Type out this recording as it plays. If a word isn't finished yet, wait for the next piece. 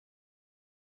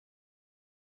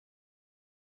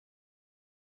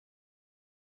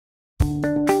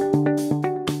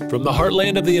From the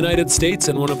heartland of the United States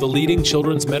and one of the leading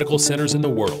children's medical centers in the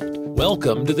world,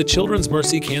 welcome to the Children's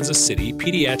Mercy Kansas City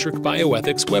Pediatric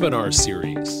Bioethics webinar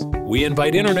series. We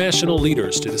invite international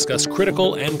leaders to discuss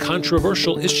critical and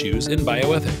controversial issues in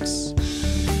bioethics.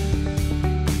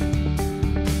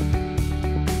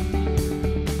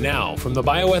 Now, from the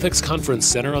Bioethics Conference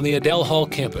Center on the Adele Hall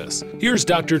campus, here's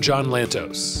Dr. John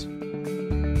Lantos.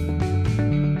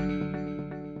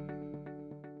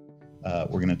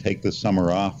 We're going to take the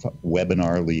summer off,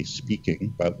 webinarly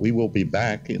speaking, but we will be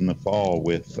back in the fall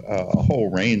with a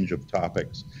whole range of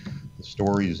topics. The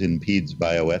stories in PEDS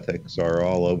bioethics are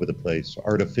all over the place.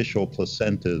 Artificial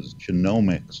placentas,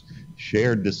 genomics,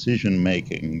 shared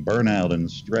decision-making, burnout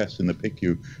and stress in the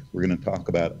PICU. We're going to talk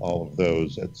about all of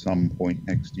those at some point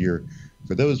next year.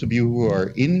 For those of you who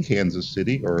are in Kansas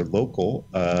City or local,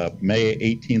 May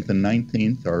 18th and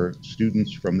 19th, our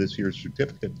students from this year's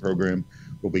certificate program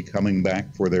will be coming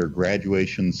back for their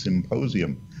graduation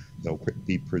symposium. They'll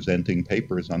be presenting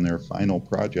papers on their final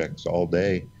projects all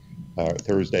day,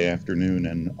 Thursday afternoon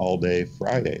and all day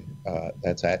Friday.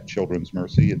 That's at Children's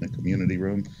Mercy in the community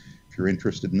room. If you're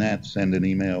interested in that, send an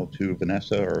email to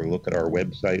Vanessa or look at our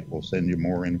website. We'll send you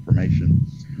more information.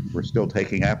 We're still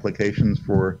taking applications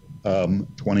for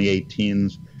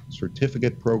 2018's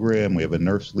certificate program. We have a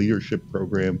nurse leadership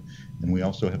program, and we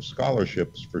also have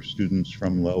scholarships for students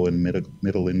from low and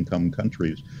middle income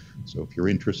countries. So if you're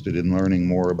interested in learning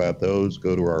more about those,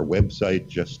 go to our website,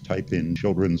 just type in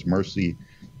Children's Mercy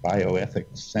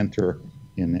Bioethics Center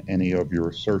in any of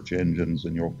your search engines,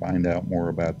 and you'll find out more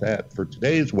about that. For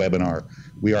today's webinar,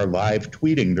 we are live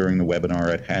tweeting during the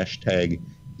webinar at hashtag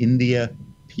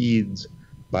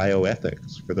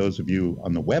IndiaPedsBioethics. For those of you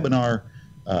on the webinar,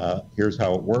 here's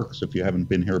how it works. If you haven't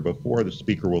been here before, the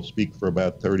speaker will speak for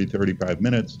about 30-35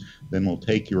 minutes. Then we'll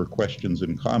take your questions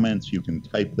and comments. You can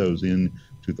type those in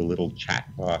to the little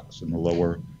chat box in the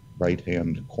lower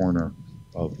right-hand corner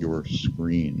of your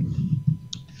screen.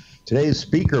 Today's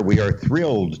speaker, we are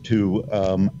thrilled to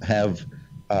have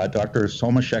Dr.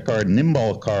 Somashekhar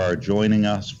Nimbalkar joining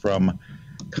us from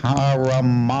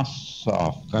Karamsad.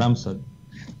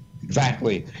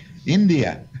 Exactly,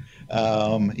 India.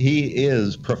 He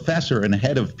is professor and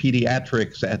head of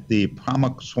pediatrics at the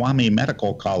Swami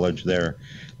Medical College there,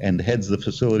 and heads the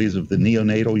facilities of the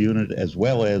neonatal unit as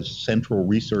well as central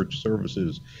research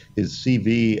services. His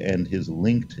CV and his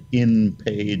LinkedIn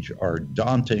page are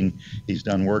daunting. He's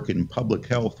done work in public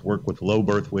health, work with low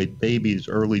birth weight babies,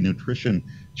 early nutrition,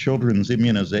 children's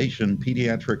immunization,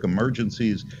 pediatric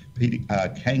emergencies,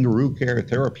 kangaroo care,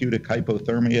 therapeutic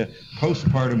hypothermia,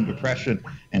 postpartum depression,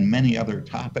 and many other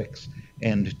topics.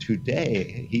 And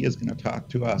today, he is going to talk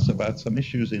to us about some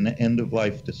issues in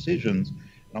end-of-life decisions,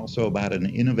 and also about an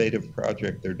innovative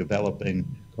project they're developing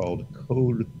called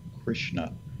Code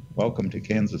Krishna. Welcome to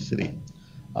Kansas City.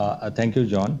 Thank you,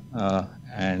 John,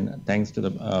 and thanks to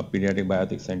the Pediatric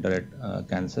Bioethics Center at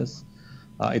Kansas.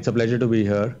 It's a pleasure to be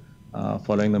here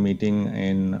following the meeting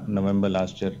in November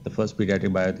last year, the first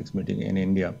Pediatric Bioethics meeting in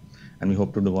India, and we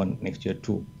hope to do one next year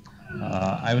too.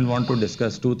 I will want to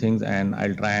discuss two things, and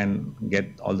I'll try and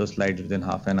get all the slides within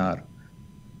half an hour,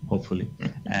 hopefully.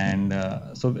 And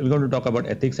so we're going to talk about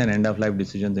ethics and end-of-life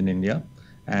decisions in India,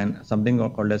 and something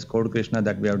called as Code Krishna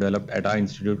that we have developed at our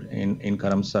institute in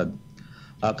Karamsad.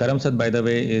 Karamsad, by the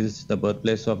way, is the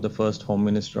birthplace of the first Home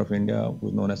Minister of India,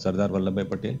 who's known as Sardar Vallabhbhai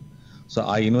Patel. So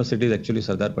our university is actually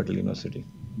Sardar Patel University.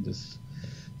 This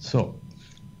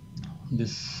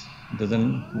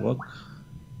doesn't work.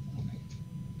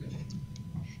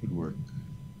 Should work.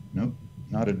 Nope,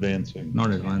 not advancing.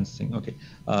 Not advancing, okay.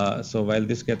 So while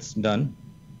this gets done,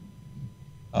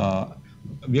 we are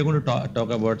going to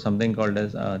talk about something called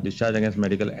as discharge against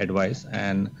medical advice,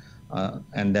 and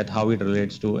that how it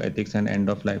relates to ethics and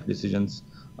end-of-life decisions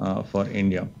for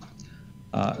India.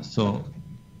 So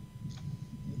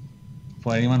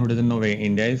for anyone who doesn't know where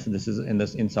India is, this is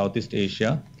in Southeast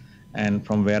Asia, and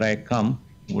from where I come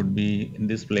would be in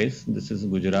this place. This is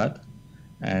Gujarat,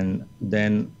 and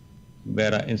then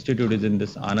where our institute is in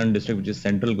this Anand district, which is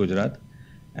central Gujarat,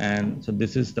 and so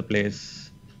this is the place,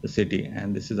 the city,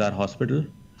 and this is our hospital.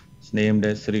 It's named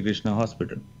as Sri Krishna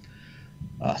Hospital.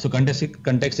 So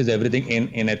context is everything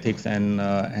in ethics, and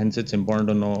hence it's important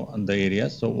to know the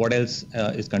areas. So what else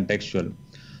is contextual?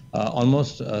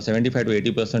 Almost 75 to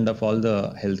 80% of all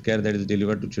the healthcare that is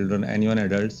delivered to children and even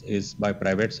adults is by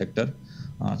private sector.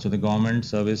 So the government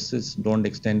services don't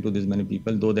extend to this many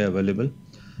people, though they're available.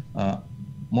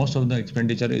 Most of the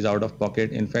expenditure is out of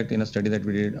pocket. In fact, in a study that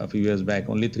we did a few years back,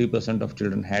 only 3% of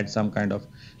children had some kind of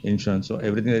insurance. So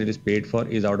everything that is paid for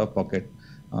is out of pocket.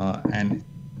 And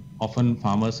often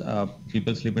farmers,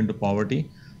 people slip into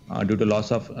poverty due to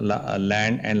loss of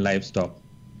land and livestock.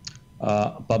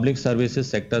 Public services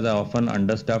sectors are often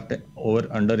understaffed,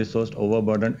 under-resourced,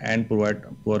 overburdened, and provide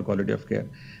poor quality of care.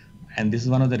 And this is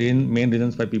one of the main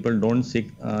reasons why people don't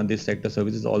seek these sector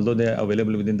services, although they are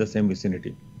available within the same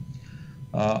vicinity.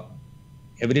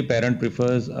 Every parent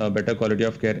prefers better quality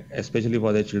of care, especially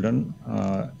for their children,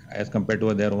 as compared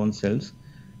to their own selves.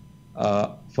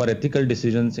 For ethical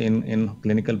decisions in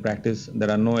clinical practice,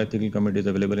 there are no ethical committees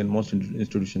available in most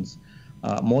institutions.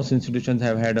 Most institutions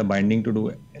have had a binding to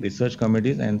do research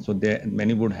committees, and so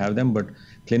many would have them, but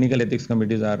clinical ethics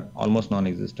committees are almost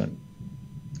non-existent.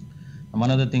 One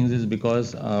of the things is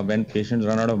because when patients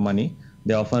run out of money,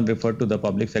 they often refer to the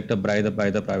public sector by the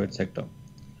private sector.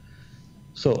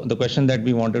 So the question that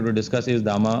we wanted to discuss is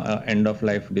DAMA end of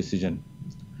life decision.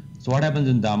 So what happens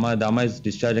in DAMA? DAMA is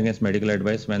discharge against medical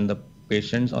advice when the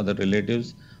patients or the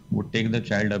relatives would take the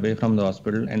child away from the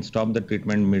hospital and stop the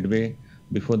treatment midway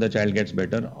before the child gets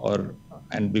better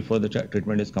and before the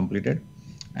treatment is completed.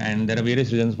 And there are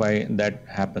various reasons why that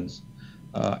happens.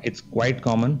 It's quite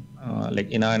common.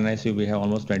 Like in our NICU, we have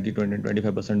almost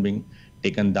 25% being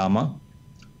taken DAMA,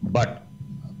 but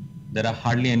there are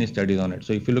hardly any studies on it.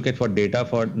 So if you look at for data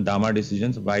for DAMA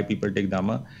decisions, why people take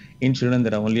DAMA, in children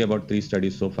there are only about 3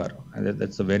 studies so far, and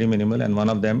that's a very minimal, and one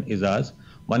of them is ours.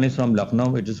 One is from Lucknow,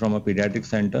 which is from a pediatric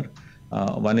center.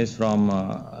 One is from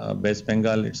West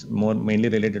Bengal. It's mainly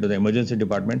related to the emergency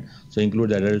department, so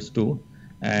includes adults too.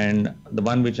 And the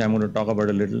one which I'm going to talk about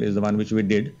a little is the one which we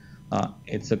did.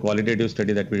 It's a qualitative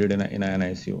study that we did in an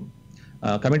ICU.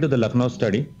 Coming to the Lucknow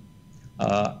study,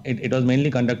 it was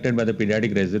mainly conducted by the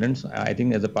pediatric residents, I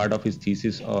think as a part of his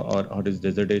thesis or his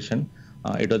dissertation.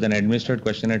 It was an administered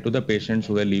questionnaire to the patients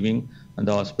who were leaving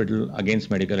the hospital against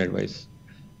medical advice.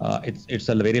 It's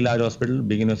a very large hospital.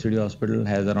 Big University Hospital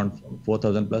has around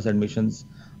 4,000 plus admissions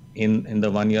in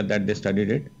the 1 year that they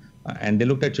studied it. And they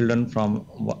looked at children from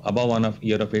above 1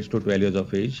 year of age to 12 years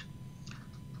of age.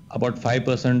 About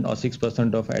 5% or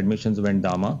 6% of admissions went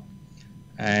DAMA.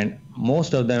 And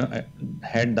most of them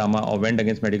had DAMA or went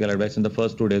against medical advice in the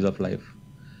first 2 days of life.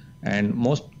 And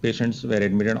most patients were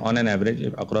admitted on an average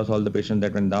across all the patients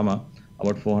that went DAMA,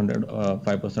 about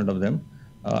 5% of them,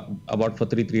 about for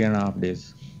 3.5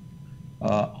 days.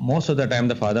 Most of the time,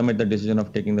 the father made the decision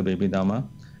of taking the baby DAMA.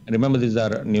 And remember, these are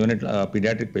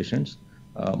pediatric patients.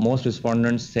 Most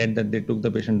respondents said that they took the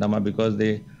patient DAMA because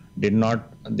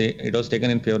it was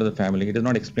taken in favor of the family. It is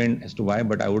not explained as to why,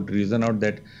 but I would reason out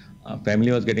that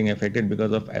family was getting affected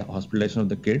because of hospitalization of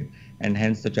the kid, and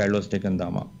hence the child was taken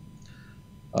DAMA.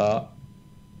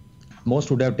 Most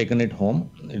would have taken it home.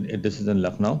 This is in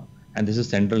Lucknow, and this is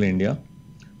central India.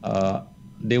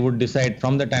 They would decide,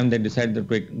 from the time they decide to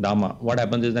take DAMA, what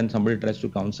happens is then somebody tries to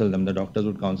counsel them. The doctors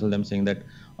would counsel them saying that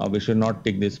we should not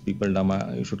take these people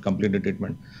DAMA, you should complete the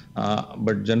treatment.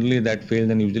 But generally that fails,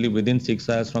 and usually within 6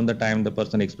 hours from the time the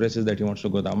person expresses that he wants to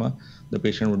go DAMA, the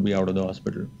patient would be out of the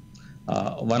hospital.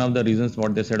 One of the reasons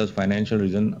what they said was financial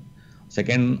reason.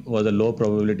 Second was a low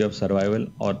probability of survival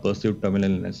or perceived terminal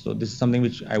illness. So this is something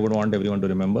which I would want everyone to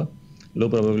remember. Low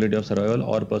probability of survival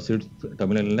or perceived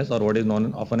terminal illness, or what is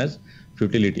known often as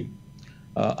futility.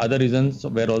 Other reasons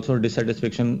were also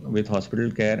dissatisfaction with hospital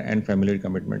care and family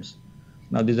commitments.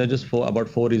 Now these are just about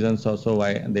 4 reasons also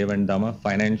why they went DAMA: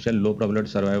 financial, low probability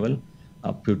of survival,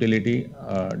 futility,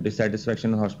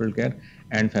 dissatisfaction with hospital care,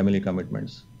 and family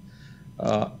commitments.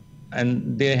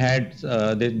 And they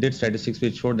did statistics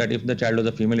which showed that if the child was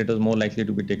a female, it was more likely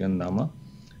to be taken DAMA.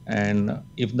 And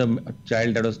if the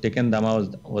child that was taken DAMA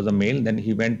was a male, then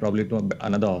he went probably to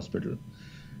another hospital.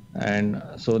 And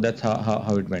so that's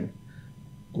how it went.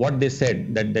 What they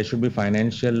said, that there should be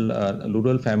financial,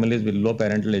 rural families with low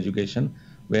parental education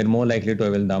were more likely to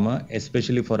avail DAMA,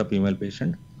 especially for a female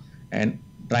patient. And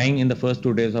trying in the first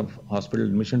 2 days of hospital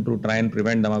admission to try and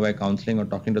prevent DAMA by counseling or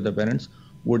talking to the parents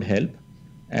would help.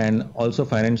 And also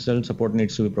financial support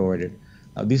needs to be provided.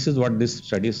 This is what this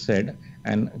study said,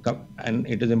 and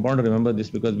it is important to remember this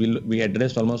because we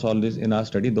addressed almost all this in our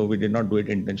study, though we did not do it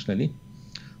intentionally.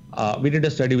 We did a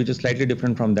study which is slightly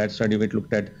different from that study. We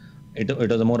looked at it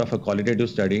was a more of a qualitative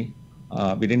study.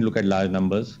 We didn't look at large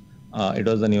numbers. It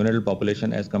was the neonatal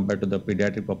population as compared to the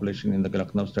pediatric population in the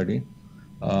Lucknow study.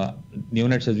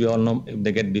 Neonates, as we all know, if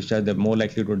they get discharged, they're more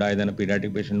likely to die than a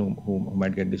pediatric patient who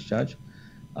might get discharged.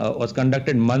 Was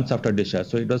conducted months after discharge.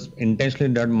 So it was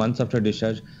intentionally done months after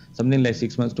discharge, something like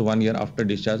 6 months to 1 year after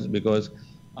discharge, because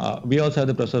we also have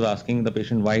the process of asking the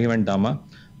patient why he went DAMA,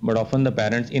 but often the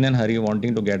parents in a hurry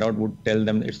wanting to get out would tell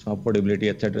them it's affordability,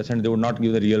 etc., and they would not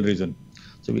give the real reason.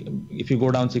 So if you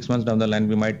go down 6 months down the line,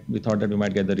 we thought that we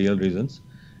might get the real reasons.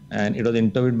 And it was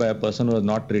interviewed by a person who was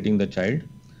not treating the child.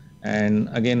 And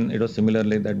again, it was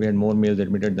similarly that we had more males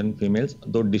admitted than females,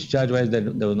 though discharge-wise there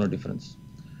was no difference.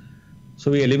 So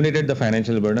we eliminated the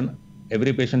financial burden.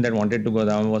 Every patient that wanted to go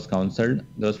down was counseled.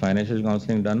 There was financial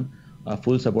counseling done,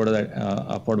 full support of that,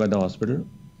 afforded by the hospital.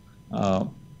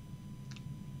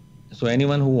 So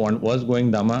anyone who was going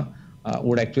Dama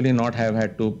would actually not have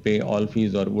had to pay all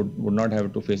fees or would not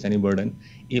have to face any burden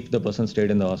if the person stayed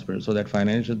in the hospital. So that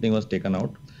financial thing was taken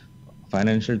out,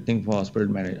 financial thing for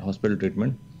hospital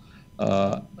treatment.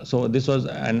 So this was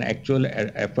an actual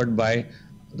effort by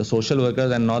the social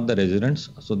workers and not the residents.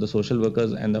 So the social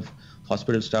workers and the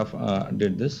hospital staff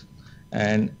did this.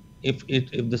 And if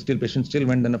the patient still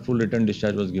went, then a full return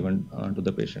discharge was given to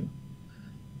the patient.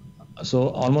 So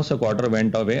almost a quarter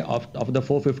went away. Of the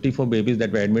 454 babies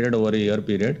that were admitted over a year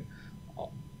period,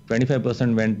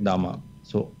 25% went Dama.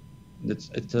 So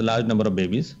it's a large number of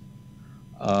babies.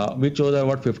 We chose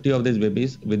about 50 of these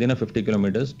babies within a 50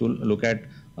 kilometers to look at,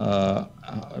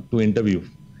 to interview.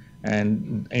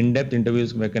 And in-depth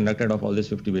interviews were conducted of all these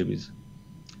 50 babies.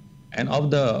 And of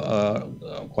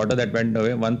the quarter that went away,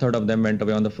 1/3 of them went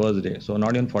away on the first day. So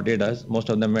not even 48 hours, most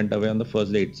of them went away on the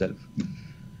first day itself.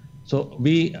 So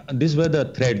these were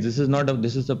the threads. This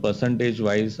is a percentage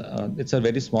wise. It's a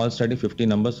very small study, 50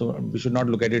 numbers. So we should not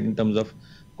look at it in terms of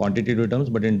quantitative terms,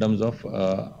 but in terms of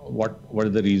what are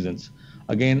the reasons.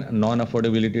 Again,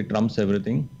 non-affordability trumps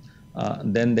everything.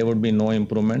 Then there would be no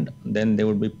improvement. Then there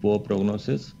would be poor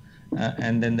prognosis.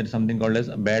 And then there's something called as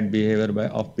bad behavior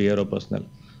of peer or personnel,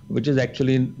 which is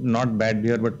actually not bad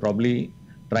behavior, but probably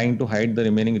trying to hide the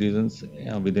remaining reasons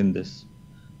within this.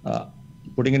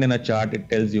 Putting it in a chart, it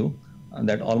tells you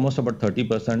that almost about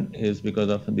 30% is because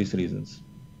of these reasons.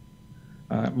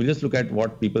 We'll just look at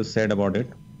what people said about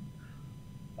it.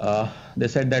 They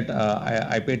said that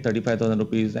I paid 35,000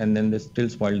 rupees and then they still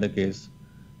spoiled the case.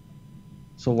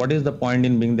 So what is the point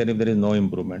in being there if there is no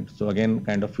improvement? So again,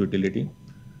 kind of futility.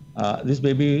 This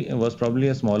baby was probably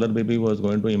a smaller baby who was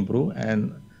going to improve,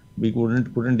 and we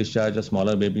couldn't discharge a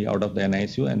smaller baby out of the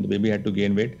NICU, and the baby had to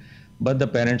gain weight. But the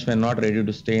parents were not ready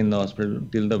to stay in the hospital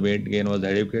till the weight gain was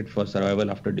adequate for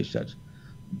survival after discharge,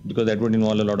 because that would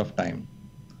involve a lot of time.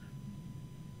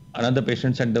 Another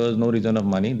patient said there was no reason of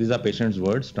money. These are patient's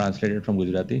words translated from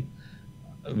Gujarati.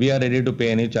 We are ready to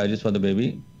pay any charges for the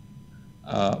baby,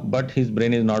 but his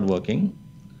brain is not working.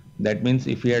 That means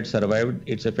if he had survived,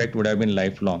 its effect would have been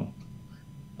lifelong.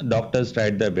 Doctors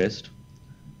tried their best.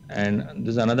 And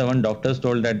this is another one. Doctors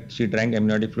told that she drank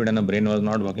amniotic fluid and her brain was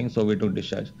not working, so we took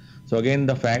discharge. So again,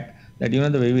 the fact that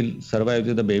even the baby survives,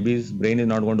 if the baby's brain is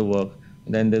not going to work,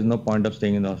 then there's no point of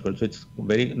staying in the hospital. So it's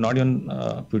very, not even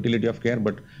futility of care,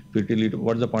 but futility.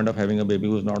 What's the point of having a baby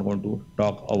who's not going to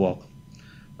talk or walk?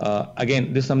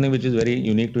 Again, this is something which is very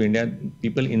unique to India.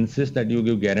 People insist that you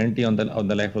give guarantee on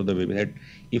the life of the baby. That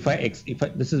if I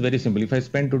this is very simple. If I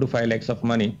spend 2 to 5 lakhs of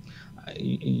money,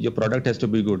 your product has to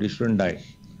be good. It shouldn't die.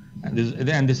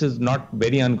 And this is not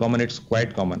very uncommon, it's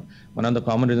quite common. One of the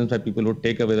common reasons why people would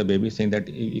take away the baby, saying that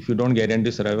if you don't guarantee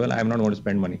survival, I'm not going to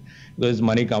spend money. Because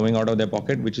money coming out of their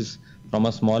pocket, which is from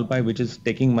a small pie, which is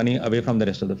taking money away from the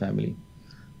rest of the family.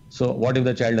 So what if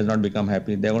the child does not become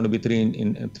happy? There are going to be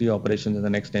three operations in the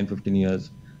next 10-15 years,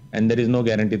 and there is no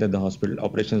guarantee that the hospital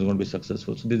operation is going to be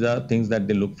successful. So these are things that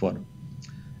they look for.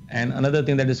 And another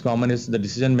thing that is common is the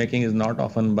decision making is not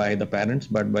often by the parents,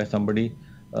 but by somebody,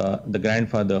 the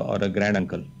grandfather or a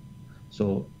granduncle.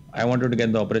 So I wanted to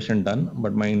get the operation done,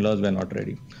 but my in-laws were not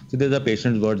ready. So these are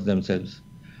patients' words themselves.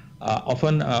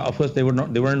 Often, of course, they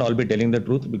wouldn't all be telling the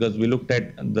truth, because we looked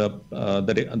at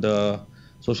the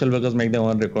social workers make their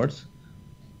own records.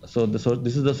 So this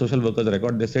is the social workers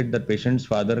record. They said that patient's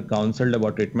father counseled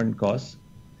about treatment costs.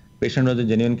 Patient was a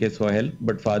genuine case for help,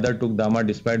 but father took Dama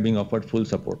despite being offered full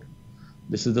support.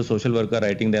 This is the social worker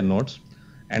writing their notes.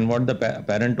 And what the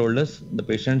parent told us, the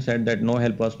patient said that no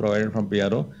help was provided from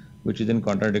PRO, which is in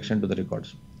contradiction to the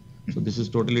records. So this is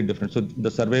totally different. So the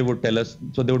survey would tell us,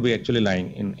 so they would be actually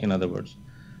lying, in other words.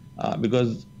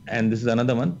 And this is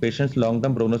another one, patient's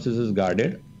long-term prognosis is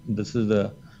guarded. This is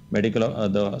the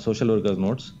the social worker's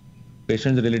notes.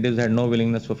 Patient's relatives had no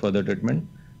willingness for further treatment.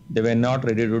 They were not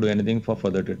ready to do anything for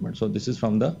further treatment. So this is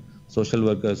from the social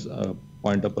worker's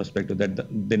point of perspective, that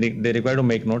they require to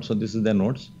make notes. So this is their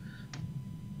notes.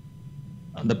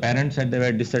 The parents said they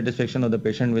were dissatisfaction of the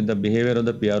patient with the behavior of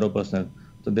the PRO personnel.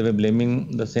 So they were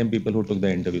blaming the same people who took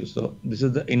the interview. So this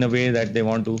is in a way that they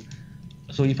want to.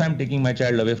 So if I'm taking my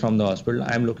child away from the hospital,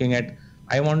 I'm looking at,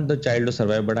 I want the child to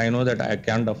survive, but I know that I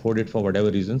can't afford it for whatever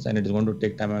reasons, and it is going to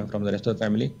take time from the rest of the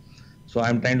family. So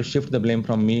I'm trying to shift the blame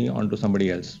from me onto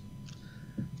somebody else.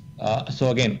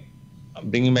 So again,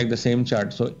 bringing back the same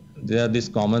chart. So there are these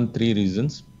common 3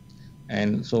 reasons.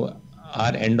 and so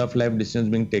our end of life decisions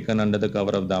being taken under the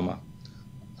cover of Dama.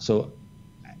 So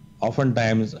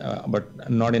oftentimes, but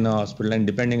not in a hospital, and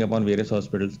depending upon various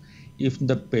hospitals, if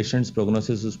the patient's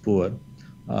prognosis is poor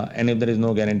and if there is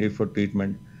no guarantee for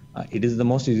treatment, it is the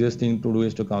most easiest thing to do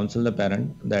is to counsel the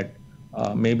parent that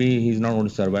maybe he's not going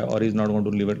to survive or he's not going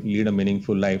to lead a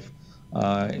meaningful life.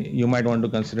 You might want to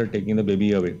consider taking the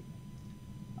baby away.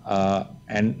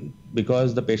 And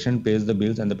because the patient pays the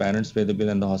bills and the parents pay the bill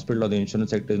and the hospital or the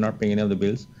insurance sector is not paying any of the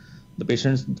bills, the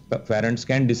parents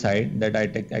can decide that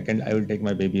I will take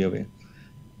my baby away.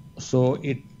 So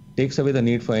it takes away the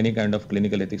need for any kind of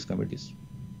clinical ethics committees.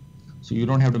 So you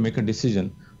don't have to make a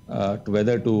decision to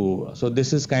whether to. So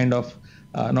this is kind of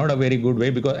not a very good way,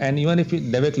 because, and even if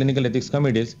there were clinical ethics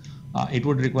committees, it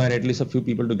would require at least a few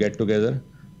people to get together,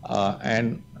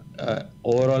 and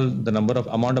overall the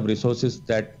amount of resources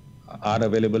that are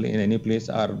available in any place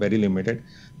are very limited.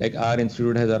 Like our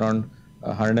institute has around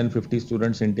 150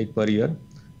 students intake per year,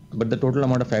 but the total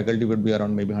amount of faculty would be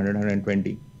around maybe 100,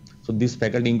 120. So this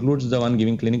faculty includes the one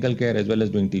giving clinical care as well as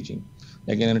doing teaching.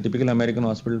 Like in a typical American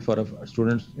hospital, for a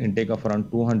student intake of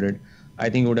around 200, I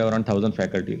think it would have around 1,000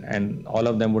 faculty, and all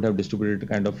of them would have distributed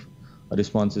kind of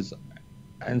responses.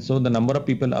 And so the number of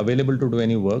people available to do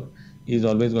any work is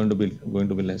always going to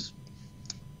be less.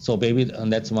 So maybe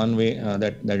that's one way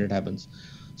that it happens.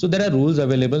 So there are rules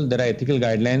available, there are ethical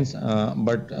guidelines,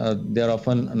 but they are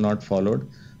often not followed.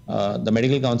 The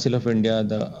Medical Council of India,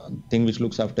 the thing which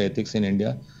looks after ethics in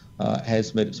India, has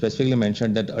specifically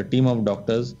mentioned that a team of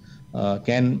doctors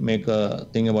can make a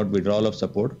thing about withdrawal of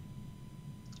support,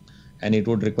 and it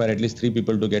would require at least 3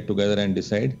 people to get together and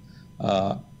decide.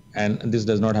 And this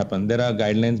does not happen. There are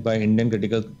guidelines by Indian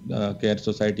Critical Care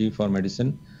Society for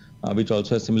Medicine, which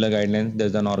also has similar guidelines.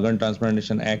 There's an Organ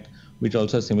Transplantation Act, which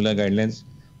also has similar guidelines.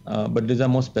 But these are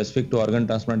more specific to organ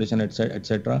transplantation,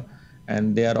 etc.,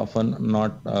 and they are often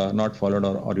not followed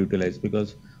or utilized,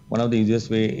 because one of the easiest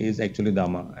way is actually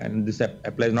Dama, and this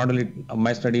applies not only.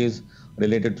 My study is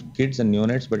related to kids and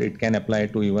neonates, but it can apply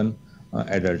to even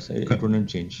adults. It wouldn't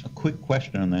change. A quick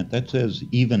question on that. That says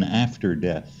even after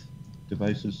death,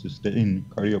 devices sustain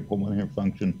cardiopulmonary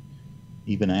function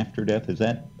even after death. Is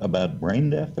that about brain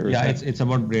death? Or yeah, it's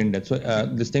about brain death. So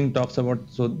this thing talks about,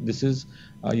 so this is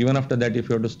even after that, if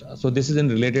you have to, so this is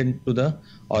related to the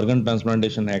Organ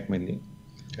Transplantation Act mainly.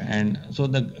 Okay. And so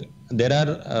there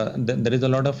is a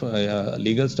lot of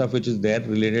legal stuff which is there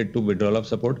related to withdrawal of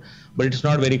support, but it's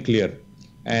not very clear.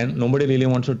 And nobody really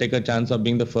wants to take a chance of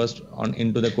being the first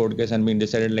into the court case and being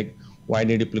decided like, why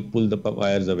did you pull the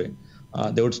wires away?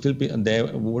 There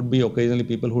would be occasionally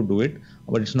people who do it,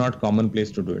 but it's not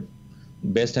commonplace to do it.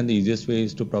 Best and the easiest way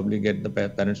is to probably get the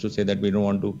parents to say that we don't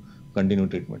want to continue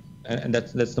treatment, and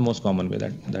that's the most common way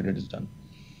that it is done.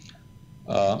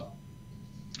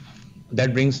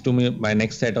 That brings to me my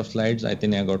next set of slides. I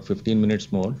think I got 15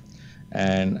 minutes more,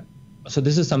 and so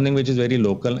this is something which is very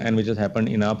local and which has happened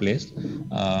in our place.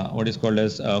 What is called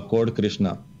as Code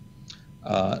Krishna.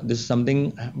 This is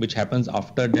something which happens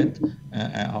after death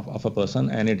of a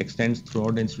person, and it extends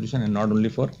throughout the institution and not only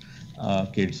for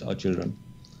kids or children.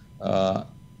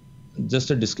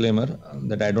 Just a disclaimer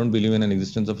that I don't believe in an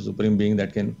existence of a supreme being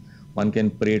that one can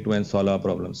pray to and solve our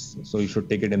problems. So you should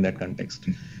take it in that context.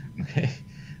 Okay.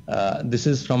 This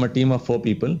is from a team of 4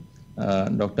 people,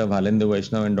 Dr. Bhalendu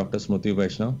Vaishnav and Dr. Smruti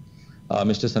Vaishnav.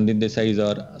 Mr. Sandeep Desai is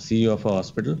our CEO of a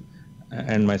hospital,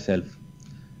 and myself.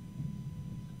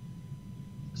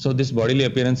 So this bodily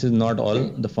appearance is not all.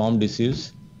 The form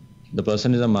deceives. The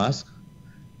person is a mask.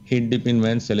 Hid deep in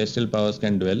whence celestial powers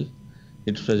can dwell.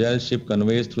 Its fragile ship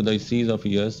conveys through the seas of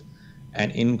years,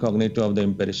 and incognito of the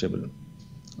imperishable.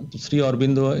 Sri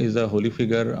Aurobindo is a holy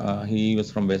figure. He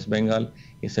was from West Bengal.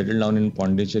 He settled down in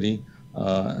Pondicherry.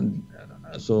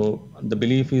 So the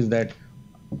belief is that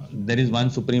there is one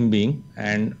supreme being,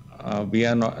 and we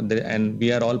are not, and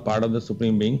we are all part of the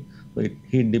supreme being. So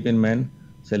hid deep in man,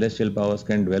 celestial powers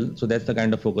can dwell. So that's the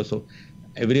kind of focus. So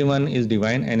everyone is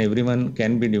divine and everyone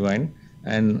can be divine,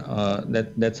 and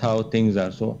that's how things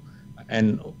are. So,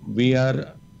 and we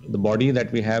are, the body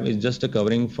that we have is just a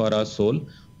covering for our soul,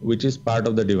 which is part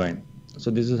of the divine. So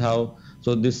this is how,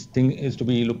 so this thing is to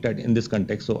be looked at in this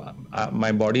context. So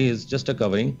my body is just a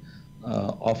covering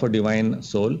of a divine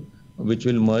soul, which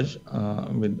will merge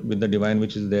with the divine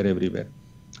which is there everywhere.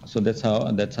 So that's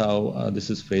how this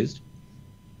is phrased.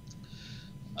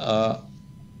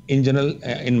 In general,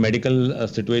 in medical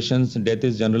situations, death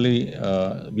is generally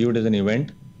viewed as an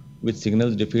event which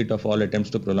signals defeat of all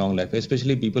attempts to prolong life,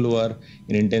 especially people who are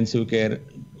in intensive care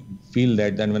feel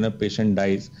that when a patient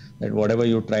dies, that whatever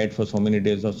you tried for so many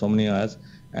days or so many hours,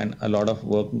 and a lot of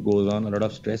work goes on, a lot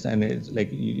of stress, and it's like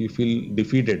you feel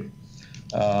defeated.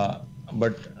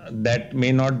 But that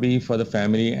may not be for the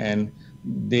family, and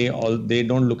they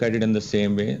don't look at it in the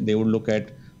same way. They would look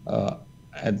at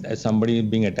as somebody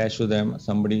being attached to them,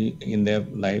 somebody in their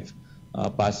life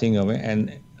passing away,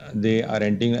 and they are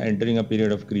entering a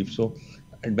period of grief. So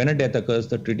when a death occurs,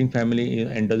 the treating family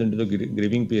enters into the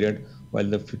grieving period, while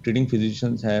the treating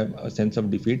physicians have a sense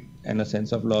of defeat and a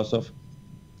sense of loss of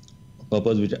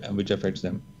purpose, which affects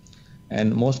them.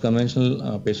 And most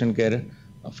conventional patient care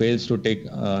fails to take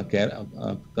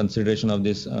consideration of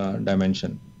this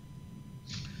dimension.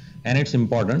 And it's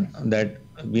important that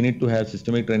we need to have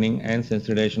systemic training and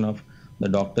sensitization of the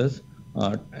doctors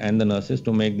and the nurses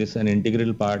to make this an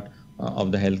integral part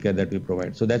of the healthcare that we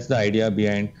provide. So that's the idea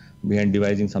behind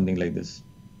devising something like this.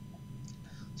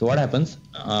 So what happens?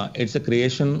 It's a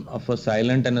creation of a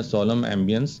silent and a solemn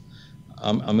ambience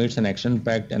amidst an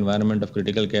action-packed environment of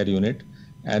critical care unit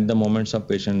at the moments of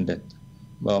patient death,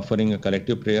 by offering a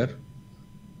collective prayer,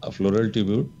 a floral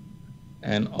tribute,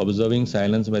 and observing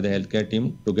silence by the healthcare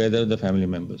team together with the family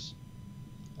members.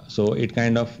 So it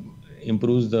kind of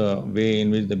improves the way in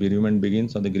which the bereavement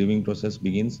begins, or the grieving process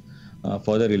begins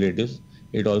for the relatives.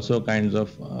 It also kinds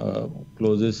of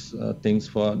closes things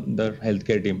for the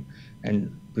healthcare team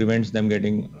and prevents them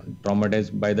getting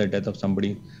traumatized by the death of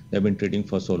somebody they've been treating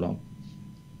for so long.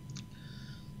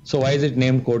 So why is it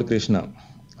named Code Krishna?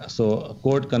 So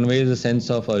code conveys a sense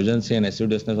of urgency and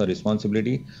assiduousness or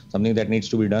responsibility, something that needs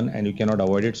to be done and you cannot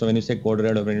avoid it. So when you say code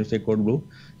red or when you say code blue,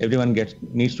 everyone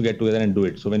needs to get together and do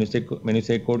it. So when you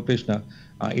say Code Krishna,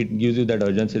 it gives you that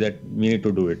urgency that we need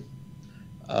to do it.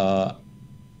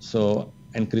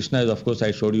 And Krishna is, of course, I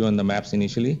showed you on the maps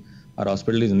initially. Our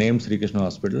hospital is named Sri Krishna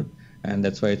Hospital, and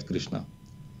that's why it's Krishna.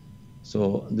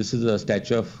 So this is a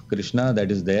statue of Krishna that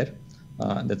is there.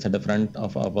 That's at the front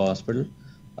of our hospital.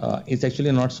 It's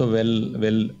actually not so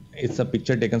well. It's a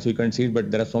picture taken, so you can't see it,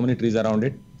 but there are so many trees around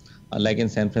it. Like in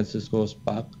San Francisco's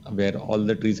park, where all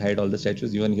the trees hide all the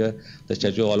statues. Even here, the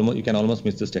statue you can almost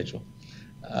miss the statue.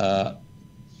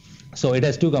 So it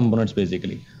has two components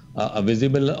basically: a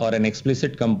visible or an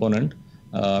explicit component,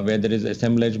 where there is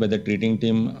assemblage by the treating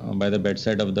team by the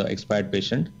bedside of the expired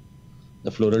patient,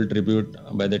 the floral tribute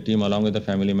by the team along with the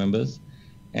family members,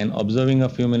 and observing a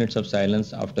few minutes of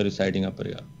silence after reciting a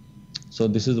prayer. So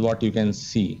this is what you can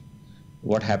see.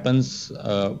 What happens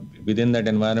within that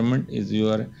environment is you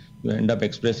end up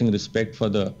expressing respect for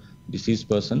the deceased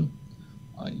person.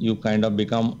 You kind of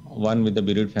become one with the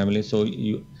bereaved family. So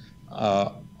you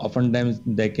oftentimes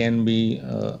there can be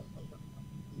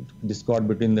discord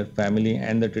between the family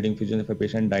and the treating physician if a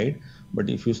patient died. But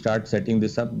if you start setting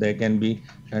this up, there can be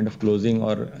kind of closing,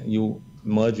 or you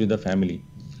merge with the family,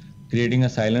 creating a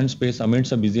silent space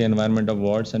amidst a busy environment of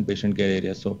wards and patient care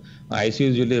areas. So ICU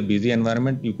is usually a busy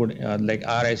environment. You could, like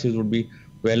our ICUs would be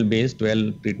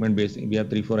 12 treatment based. We have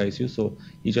 3-4 ICUs, so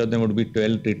each of them would be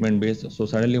 12 treatment based. So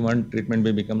suddenly one treatment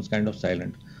bay becomes kind of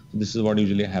silent. So this is what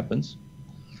usually happens.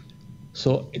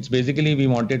 So it's basically we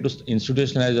wanted to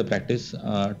institutionalize the practice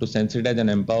to sensitize and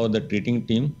empower the treating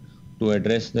team to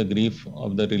address the grief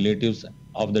of the relatives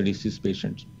of the deceased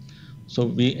patients.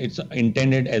 So it's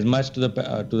intended as much to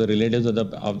the relatives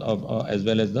as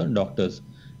well as the doctors,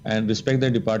 and respect the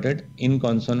departed in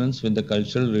consonance with the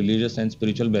cultural, religious, and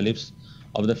spiritual beliefs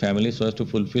of the family, so as to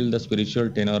fulfill the spiritual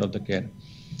tenor of the care.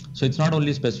 So it's not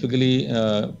only specifically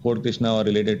Code Krishna or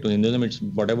related to Hinduism; it's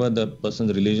whatever the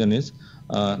person's religion is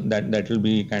that will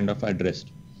be kind of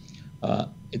addressed.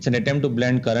 It's an attempt to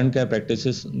blend current care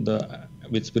practices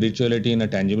with spirituality in a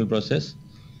tangible process,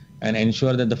 and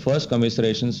ensure that the first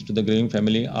commiserations to the grieving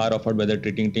family are offered by the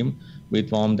treating team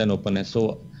with warmth and openness.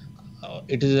 So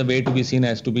it is a way to be seen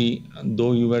as to be,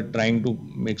 though you were trying to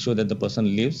make sure that the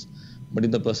person lives, but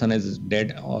if the person is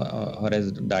dead or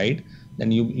has died,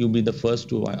 then you be the first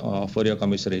to offer your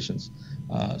commiserations.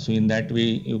 So in that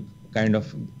way, you kind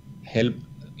of help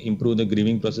improve the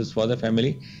grieving process for the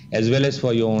family as well as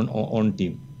for your own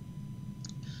team.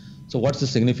 So what's the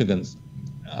significance?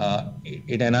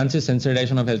 It enhances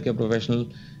sensitization of healthcare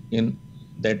professionals in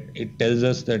that it tells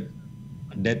us that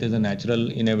death is a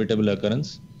natural, inevitable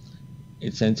occurrence.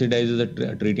 It sensitizes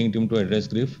the treating team to address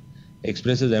grief,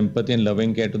 expresses empathy and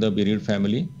loving care to the bereaved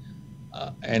family,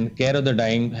 and care of the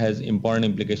dying has important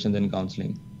implications in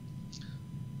counseling.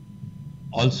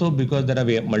 Also, because there are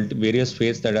various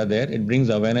faiths that are there, it brings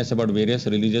awareness about various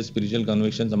religious, spiritual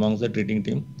convictions amongst the treating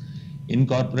team,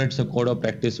 incorporates a code of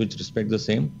practice which respects the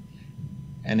same,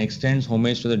 and extends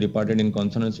homage to the departed in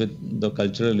consonance with the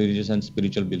cultural, religious, and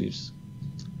spiritual beliefs.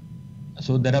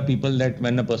 So there are people that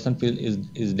when a person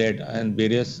is dead, and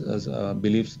various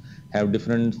beliefs have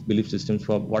different belief systems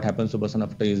for what happens to a person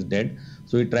after he is dead.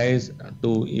 So he tries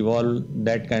to evolve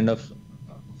that kind of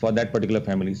for that particular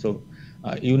family. So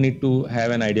you need to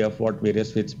have an idea of what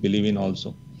various faiths believe in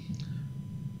also.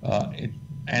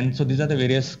 And so these are the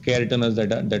various care returners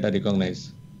that are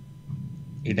recognized.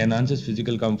 It enhances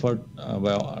physical comfort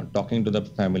by talking to the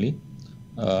family.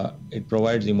 It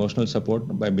provides emotional support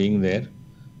by being there.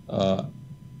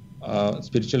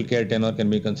 Spiritual care tenor can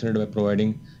be considered by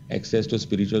providing access to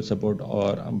spiritual support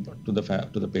or to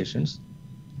the patients.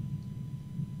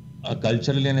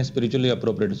 Culturally and spiritually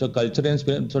appropriate. So culturally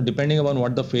and so depending upon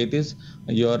what the faith is,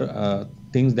 your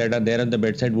things that are there at the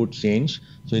bedside would change.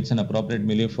 So it's an appropriate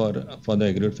milieu for the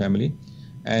aggrieved family.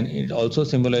 And it also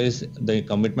symbolizes the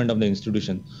commitment of the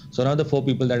institution. So now the 4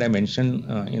 people that I mentioned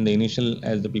in the initial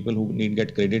as the people who need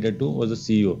get credited to was the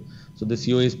CEO. So the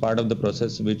CEO is part of the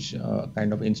process which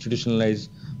kind of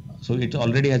institutionalized. So it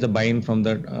already has a buy-in from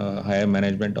the higher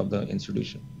management of the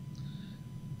institution.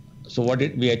 So what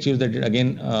we achieve that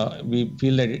again we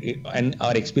feel that and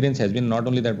our experience has been not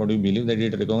only that what we believe that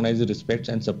it recognizes, respects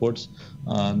and supports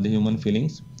the human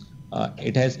feelings.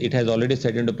 It has already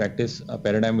set into practice a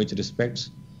paradigm which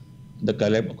respects the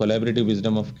collaborative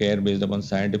wisdom of care based upon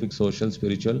scientific, social,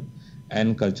 spiritual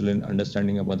and cultural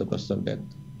understanding about the process of death.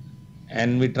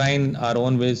 And we try in our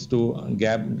own ways to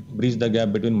bridge the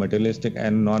gap between materialistic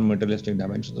and non-materialistic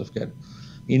dimensions of care.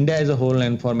 India as a whole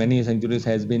and for many centuries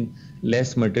has been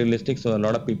less materialistic, so a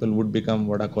lot of people would become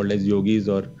what are called as yogis,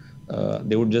 or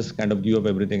they would just kind of give up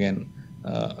everything and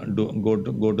go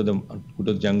to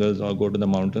the jungles or go to the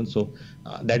mountains. So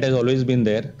that has always been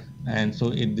there, and so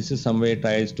this is some way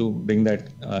tries to bring that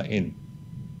in.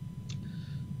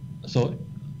 So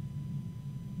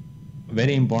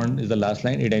very important is the last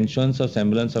line. It ensures a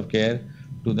semblance of care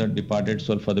to the departed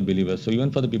soul for the believers. So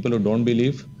even for the people who don't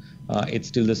believe, it's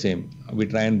still the same. We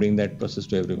try and bring that process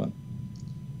to everyone.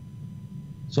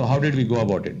 So how did we go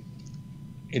about it?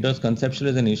 It was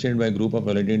conceptualized and initiated by a group of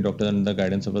validated doctors under the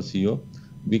guidance of a CEO.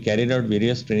 We carried out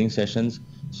various training sessions.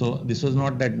 So this was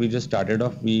not that we just started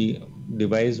off. We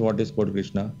devised what is called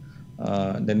Krishna.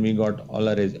 Then we got all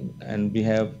our and we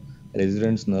have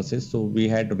residents, nurses. So we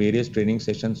had various training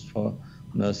sessions for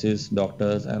nurses,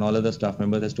 doctors, and all other staff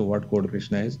members as to what Code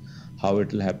Krishna is, how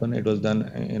it will happen. It was done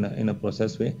in a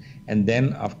process way, and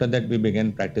then after that we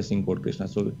began practicing Code Krishna.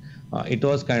 So it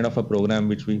was kind of a program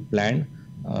which we planned,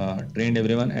 trained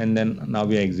everyone, and then now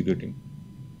we are executing.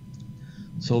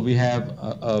 So we have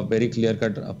a very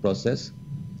clear-cut process.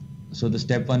 So the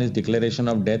step 1 is declaration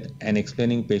of death and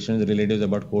explaining patients' relatives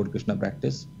about Code Krishna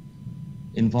practice.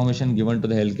 Information given to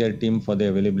the healthcare team for the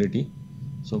availability.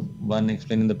 So one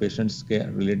explaining the patient's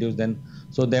care relatives. Then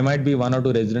so there might be 1 or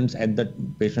 2 residents at the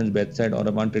patient's bedside, or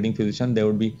one treating physician. There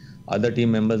would be other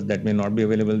team members that may not be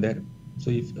available there.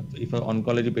 So if an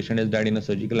oncology patient has died in a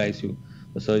surgical ICU,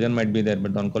 the surgeon might be there,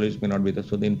 but the oncologist may not be there.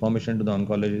 So the information to the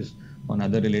oncologist on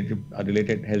other related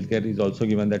healthcare is also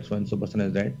given that so and so person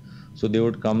has died. So they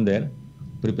would come there.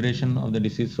 Preparation of the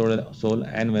deceased soul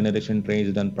and veneration train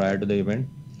is done prior to the event.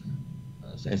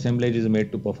 So assemblage is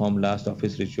made to perform last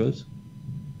office rituals.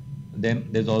 Then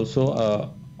there's also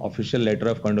a official letter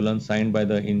of condolence signed by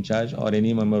the in charge or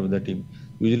any member of the team.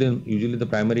 Usually the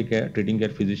primary treating care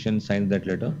physician signs that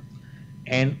letter.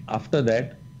 And after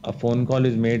that, a phone call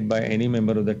is made by any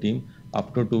member of the team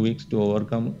after 2 weeks to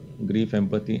overcome grief,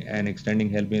 empathy, and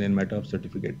extending help in a matter of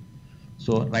certificate.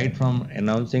 So right from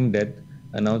announcing death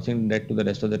to the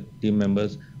rest of the team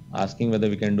members, asking whether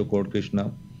we can do Code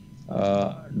Krishna,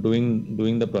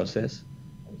 doing the process,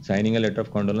 signing a letter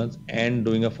of condolence, and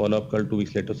doing a follow-up call 2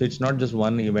 weeks later. So it's not just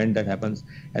one event that happens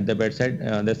at the bedside.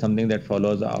 There's something that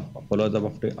follows up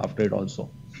after it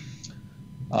also.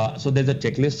 So there's a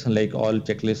checklist, like all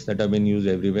checklists that have been used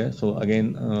everywhere. So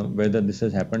again, whether this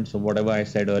has happened, so whatever I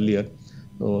said earlier,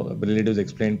 so relatives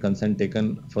explained, consent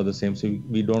taken for the same. So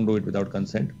we don't do it without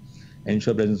consent.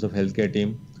 Ensure presence of healthcare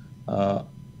team,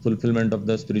 fulfillment of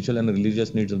the spiritual and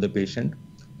religious needs of the patient,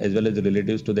 as well as the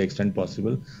relatives to the extent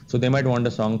possible. So they might want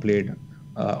a song played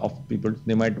of people.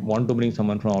 They might want to bring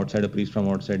someone from outside, a priest from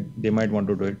outside. They might want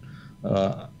to do it,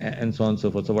 and so on and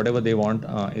so forth. So whatever they want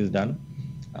is done.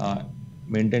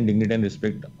 Maintain dignity and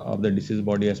respect of the deceased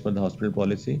body as per the hospital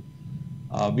policy.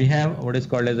 We have what is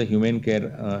called as a humane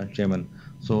care chairman.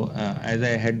 So as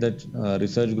I head the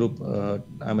research group,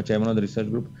 I'm a chairman of the research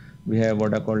group. We have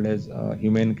what are called as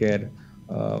humane care.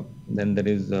 Then there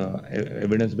is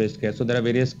evidence-based care. So there are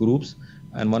various groups,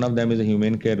 and one of them is a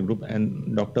humane care group,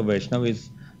 and Dr. Vaishnav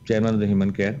is chairman of the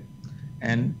human care,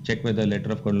 and check whether a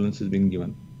letter of condolence is being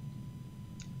given.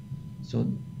 So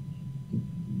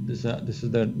This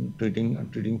is the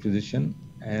treating physician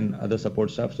and other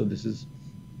support staff. So this is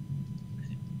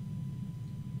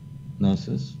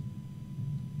nurses.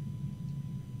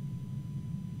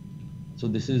 So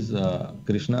this is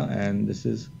Krishna, and this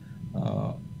is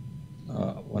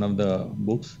one of the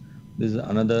books. This is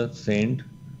another saint,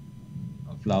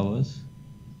 flowers.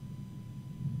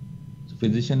 So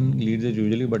physician leads it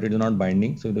usually, but it is not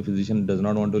binding. So if the physician does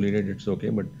not want to lead it, it's okay,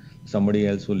 but somebody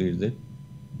else who leads it.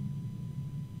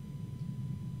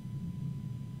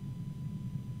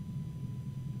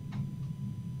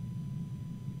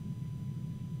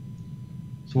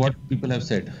 So what people have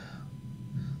said.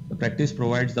 The practice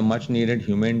provides the much needed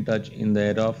human touch in the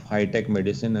era of high-tech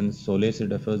medicine, and solace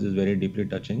it offers is very deeply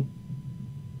touching.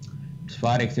 It's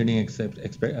far exceeding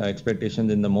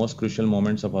expectations in the most crucial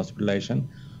moments of hospitalization,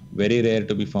 very rare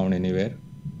to be found anywhere.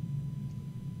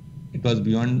 It was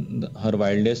beyond her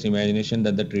wildest imagination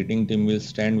that the treating team will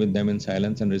stand with them in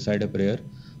silence and recite a prayer,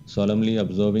 solemnly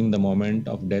observing the moment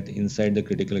of death inside the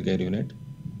critical care unit.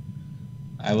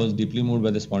 I was deeply moved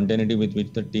by the spontaneity with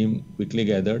which the team quickly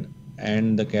gathered,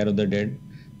 and the care of the dead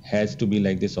has to be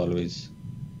like this always.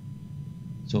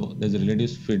 So there's a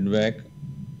relatives feedback.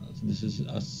 So this is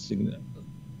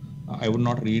I would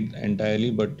not read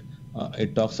entirely, but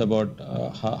it talks about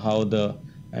how the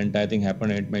entire thing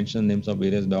happened. It mentions names of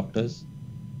various doctors.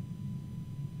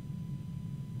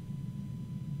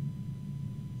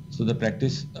 So the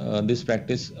practice, this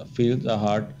practice fills the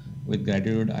heart with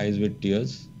gratitude, eyes with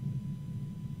tears.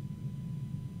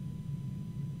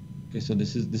 Okay, so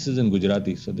this is in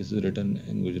Gujarati. So this is written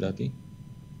in Gujarati.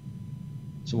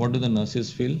 So what do the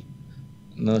nurses feel?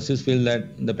 Nurses feel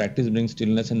that the practice brings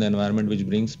stillness in the environment, which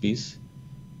brings peace.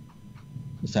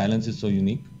 The silence is so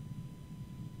unique.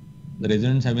 The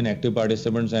residents have been active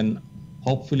participants and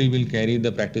hopefully will carry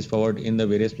the practice forward in the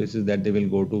various places that they will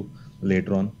go to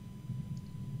later on.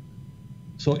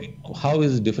 So how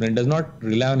is it different? It does not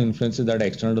rely on influences that are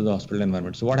external to the hospital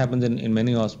environment. So what happens in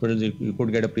many hospitals, you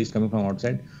could get a priest coming from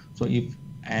outside. So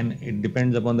and it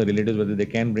depends upon the relatives whether they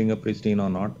can bring a priest in or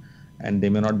not, and they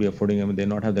may not be affording them, they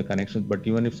not have the connections. But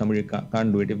even if somebody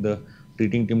can't do it, if the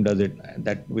treating team does it,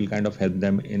 that will kind of help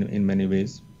them in many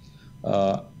ways.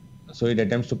 So it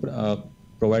attempts to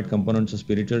provide components of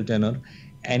spiritual tenor,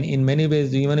 and in many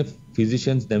ways, even if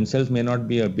physicians themselves may not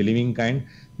be a believing kind,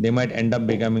 they might end up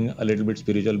becoming a little bit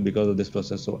spiritual because of this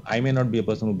process. So I may not be a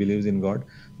person who believes in God,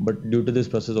 but due to this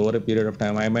process over a period of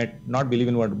time, I might not believe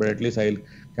in God, but at least I'll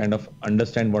kind of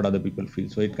understand what other people feel.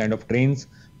 So it kind of trains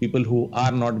people who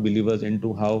are not believers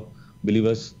into how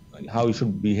you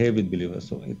should behave with believers.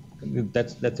 So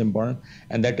that's important,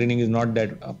 and that training is not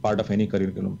that a part of any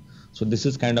curriculum. So this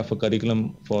is kind of a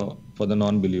curriculum for the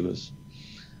non-believers.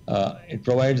 It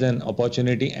provides an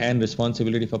opportunity and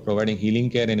responsibility for providing healing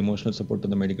care and emotional support to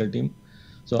the medical team.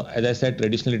 So as I said,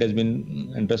 traditionally it has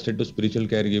been entrusted to spiritual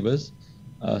caregivers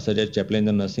such as chaplains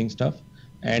and nursing staff,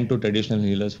 and to traditional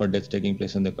healers for deaths taking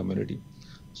place in the community.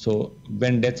 So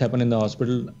when deaths happen in the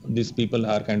hospital, these people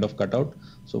are kind of cut out.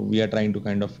 So we are trying to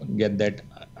kind of get that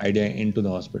idea into the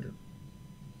hospital.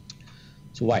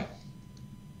 So why?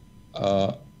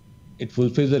 It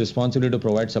fulfills the responsibility to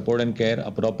provide support and care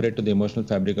appropriate to the emotional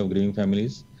fabric of grieving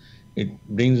families. It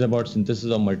brings about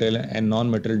synthesis of material and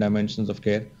non-material dimensions of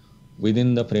care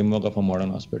within the framework of a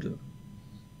modern hospital.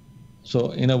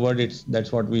 So in a word,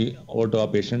 that's what we owe to our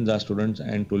patients, our students,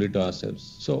 and truly to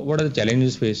ourselves. So what are the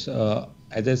challenges faced?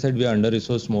 As I said, we are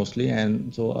under-resourced mostly,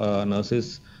 and so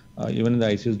nurses, even in the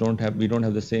ICUs, we don't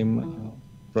have the same,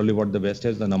 probably what the West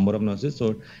has, the number of nurses.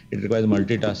 So it requires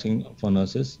multitasking for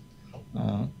nurses.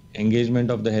 Engagement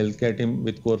of the healthcare team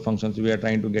with core functions, we are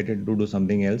trying to get it to do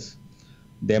something else.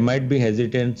 There might be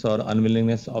hesitance or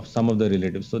unwillingness of some of the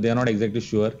relatives, so they are not exactly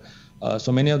sure.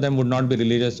 So many of them would not be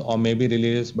religious, or may be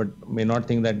religious but may not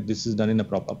think that this is done in a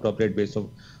appropriate way, so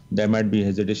there might be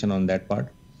hesitation on that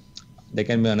part. There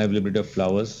can be unavailability of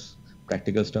flowers,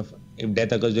 practical stuff. If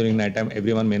death occurs during night time,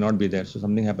 everyone may not be there, so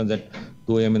something happens at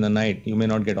 2 a.m. in the night, you may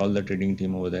not get all the treating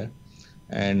team over there.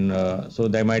 And so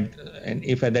they might, and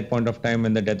if at that point of time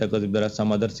when the death occurs, if there are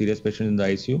some other serious patients in the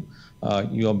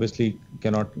ICU, you obviously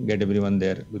cannot get everyone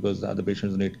there because the other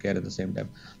patients need care at the same time.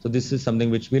 So this is something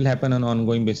which will happen on an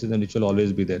ongoing basis and which will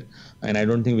always be there. And I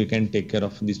don't think we can take care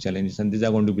of these challenges, and these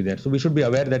are going to be there. So we should be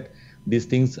aware that these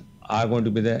things are going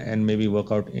to be there and maybe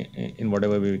work out in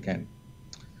whatever way we can.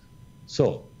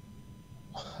 So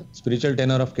spiritual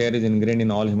tenor of care is ingrained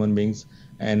in all human beings,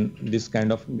 and this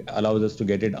kind of allows us to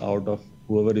get it out of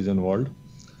whoever is involved.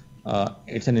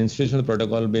 It's an institutional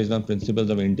protocol based on principles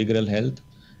of integral health,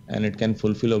 and it can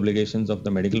fulfill obligations of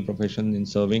the medical profession in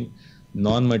serving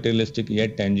non-materialistic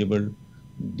yet tangible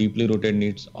deeply rooted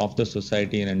needs of the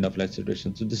society in end-of-life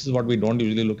situations. So this is what we don't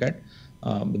usually look at,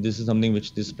 but this is something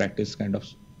which this practice kind of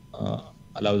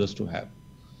allows us to have.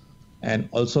 And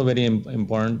also very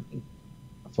important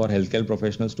for healthcare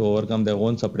professionals to overcome their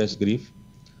own suppressed grief,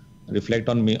 reflect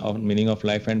on meaning of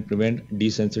life, and prevent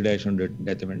desensitization to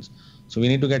death events. So we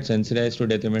need to get sensitized to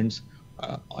death events,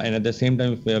 and at the same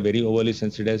time, if we are very overly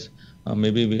sensitized,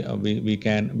 maybe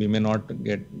we may not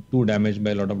get too damaged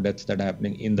by a lot of deaths that are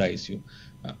happening in the ICU.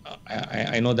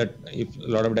 I know that if a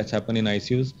lot of deaths happen in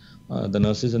ICUs, the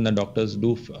nurses and the doctors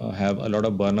do have a lot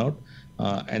of burnout,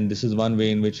 and this is one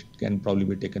way in which it can probably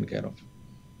be taken care of.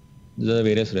 These are the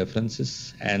various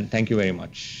references, and thank you very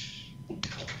much.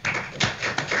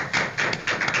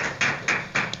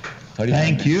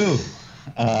 Thank you.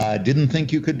 Didn't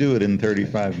think you could do it in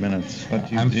 35 minutes.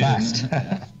 But I'm fast.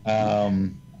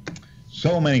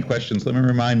 So many questions. Let me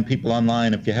remind people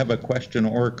online, if you have a question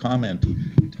or a comment,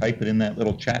 type it in that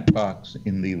little chat box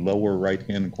in the lower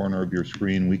right-hand corner of your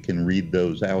screen. We can read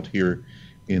those out here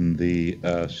in the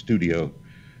studio.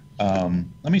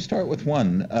 Let me start with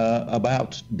one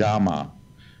about Dhamma.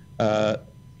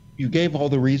 You gave all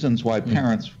the reasons why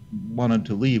parents wanted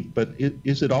to leave, but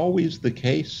is it always the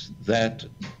case that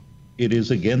it is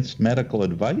against medical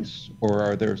advice, or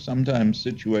are there sometimes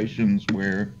situations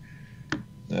where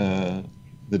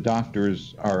the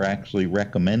doctors are actually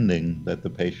recommending that the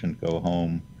patient go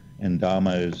home, and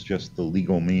Dhamma is just the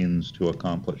legal means to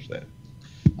accomplish that?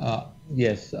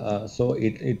 Yes. So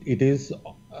it is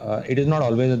not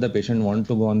always that the patient wants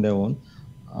to go on their own.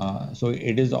 So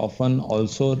it is often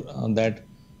also that,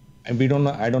 and we don't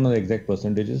know. I don't know the exact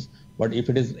percentages, but if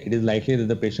it is likely that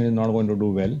the patient is not going to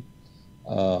do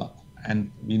well,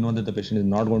 and we know that the patient is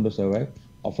not going to survive.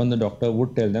 Often the doctor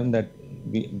would tell them that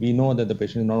we know that the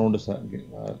patient is not going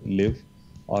to live,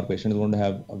 or patient is going to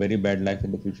have a very bad life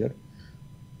in the future.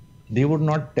 They would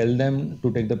not tell them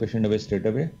to take the patient away straight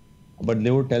away, but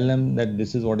they would tell them that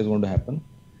this is what is going to happen.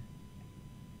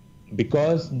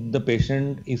 Because the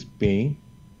patient is paying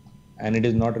and it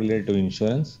is not related to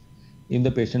insurance, if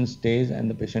the patient stays and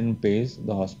the patient pays,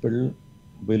 the hospital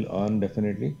will earn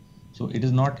definitely. So it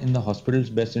is not in the hospital's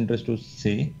best interest to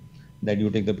say that you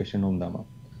take the patient home, Dhamma.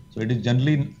 So it is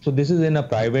generally, so this is in a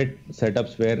private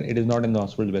setups where it is not in the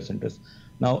hospital's best interest.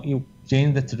 Now you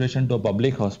change the situation to a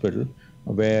public hospital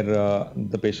where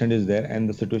the patient is there and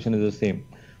the situation is the same.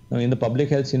 Now in the public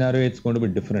health scenario, it's going to be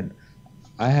different.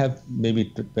 I have maybe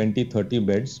 20, 30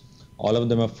 beds, all of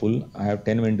them are full. I have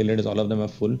 10 ventilators, all of them are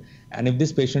full. And if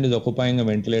this patient is occupying a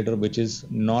ventilator which is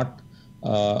not,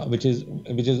 which is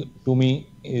to me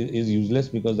is useless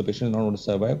because the patient is not going to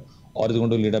survive or is going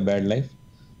to lead a bad life,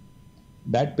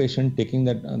 that patient taking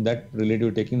that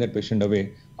relative taking that patient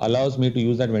away allows me to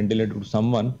use that ventilator to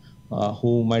someone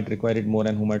who might require it more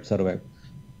and who might survive.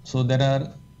 So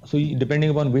depending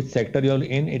upon which sector you're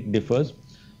in, it differs.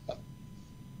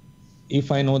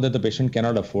 If I know that the patient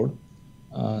cannot afford,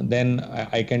 then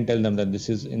I can tell them that this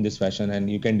is in this fashion and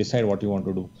you can decide what you want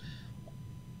to do.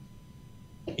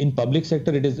 In public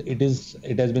sector, it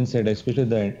has been said, especially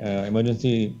the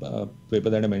emergency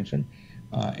paper that I mentioned,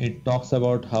 it talks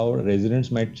about how residents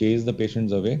might chase the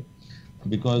patients away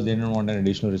because they don't want an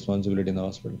additional responsibility in the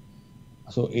hospital.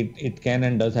 So it can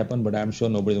and does happen, but I'm sure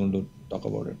nobody's going to talk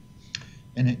about it.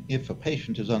 And if a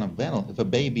patient is on a ventilator, if a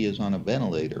baby is on a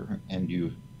ventilator and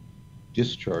you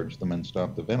discharge them and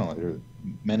stop the ventilator,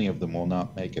 many of them will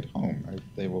not make it home, right?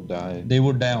 They will die. They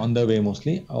would die on the way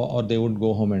mostly, or they would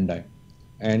go home and die.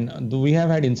 And we have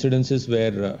had incidences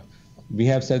where we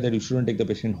have said that you shouldn't take the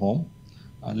patient home.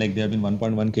 Like there have been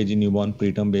 1.1 kg newborn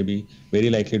preterm baby, very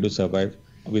likely to survive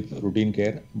with routine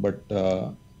care, but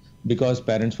because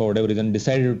parents for whatever reason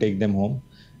decided to take them home,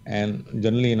 and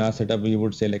generally in our setup we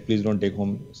would say like, please don't take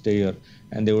home, stay here,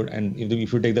 and they would, and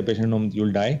if you take the patient home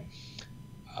you'll die.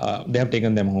 They have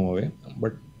taken them home away,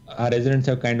 but our residents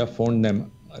have kind of phoned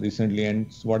them recently,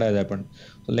 and what has happened?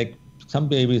 So like some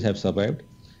babies have survived,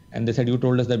 and they said you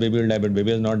told us that baby will die, but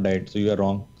baby has not died, so you are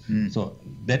wrong. So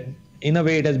that in a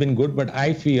way it has been good, but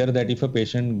I fear that if a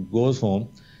patient goes home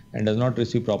and does not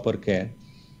receive proper care,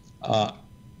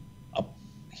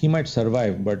 he might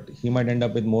survive, but he might end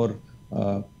up with more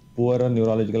poorer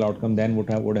neurological outcome than would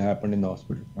have happened in the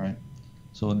hospital. Right.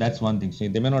 So that's one thing. So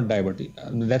they may not die, but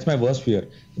that's my worst fear.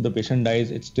 If the patient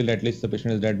dies, it's still at least the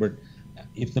patient is dead. But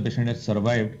if the patient has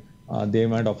survived, they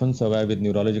might often survive with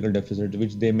neurological deficits,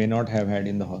 which they may not have had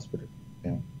in the hospital.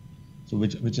 Yeah. So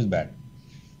which is bad.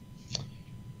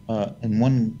 And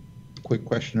one quick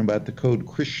question about the code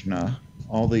Krishna.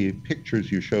 All the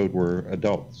pictures you showed were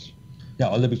adults. Yeah,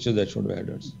 all the pictures that showed were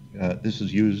adults. This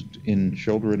is used in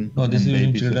children. No, this and is in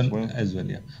babies children as well?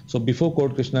 Yeah. So before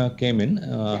Code Krishna came in,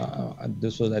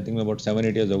 this was I think about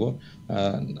 7-8 years ago.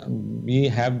 We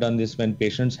have done this when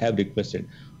patients have requested,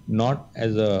 not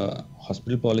as a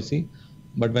hospital policy,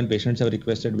 but when patients have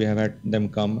requested, we have had them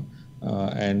come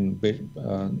and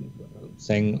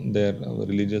sang their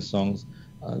religious songs,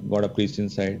 got a priest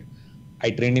inside. I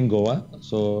trained in Goa,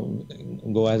 so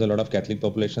Goa has a lot of Catholic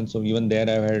population. So even there,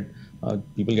 I've had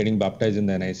people getting baptized in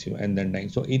the NICU and then dying.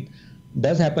 So it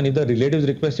does happen. If the relatives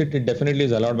request it, it definitely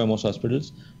is allowed by most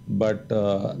hospitals. But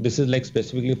this is like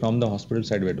specifically from the hospital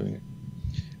side we're doing it.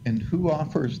 And who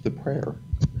offers the prayer?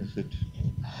 Is it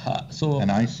so an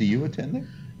ICU attending?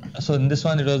 So in this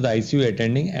one, it was the ICU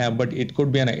attending, but it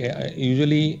could be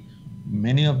usually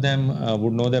many of them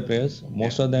would know their prayers.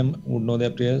 Most of them would know their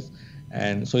prayers.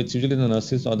 And so it's usually the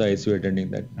nurses or the ICU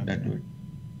attending that do it.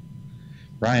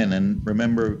 Brian, and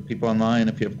remember, people online,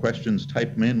 if you have questions,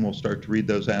 type them in. We'll start to read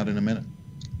those out in a minute.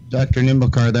 Dr.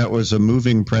 Nimbalkar, that was a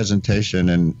moving presentation,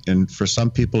 and for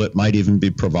some people it might even be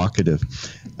provocative.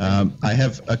 I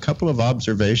have a couple of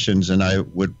observations, and I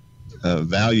would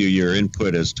value your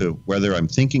input as to whether I'm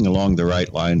thinking along the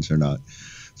right lines or not.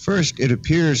 First, it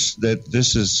appears that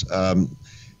this is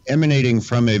emanating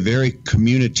from a very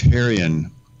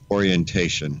communitarian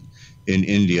orientation in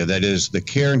India. That is, the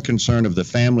care and concern of the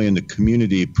family and the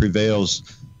community prevails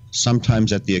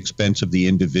sometimes at the expense of the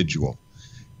individual.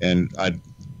 And I'd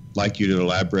like you to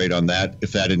elaborate on that,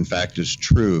 if that in fact is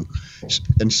true.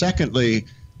 And secondly,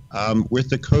 with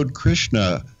the Code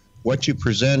Krishna, what you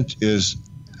present is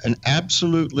an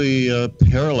absolutely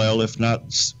parallel, if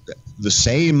not the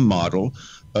same model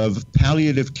of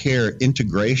palliative care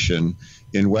integration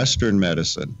in Western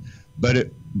medicine.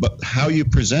 But how you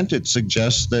present it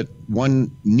suggests that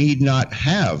one need not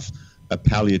have a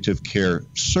palliative care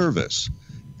service.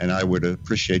 And I would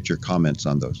appreciate your comments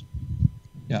on those.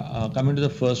 Yeah, coming to the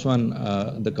first one,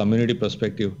 the community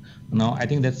perspective. Now, I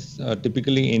think that's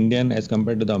typically Indian as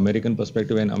compared to the American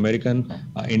perspective. And American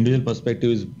individual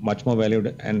perspective is much more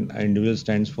valued, and individual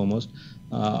stands foremost.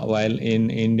 While in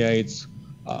India, it's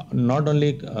not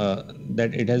only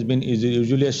that it has been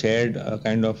usually a shared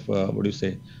kind of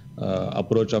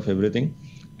approach of everything.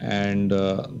 And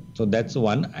so that's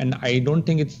one. And I don't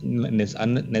think it's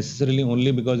necessarily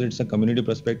only because it's a community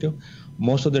perspective.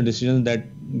 Most of the decisions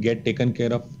that get taken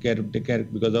care of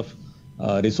because of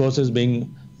resources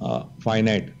being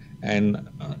finite, and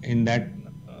in that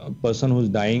person who's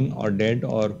dying or dead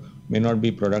or may not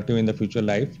be productive in the future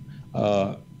life,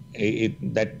 that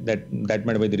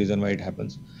might be the reason why it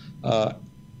happens.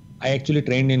 I actually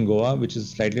trained in Goa, which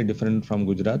is slightly different from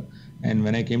Gujarat. And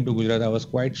when I came to Gujarat, I was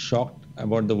quite shocked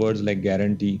about the words like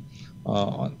guarantee.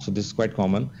 So this is quite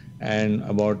common, and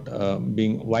about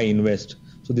why invest.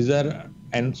 So these are,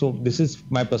 and so this is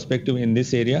my perspective in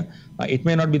this area. It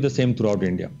may not be the same throughout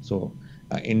India. So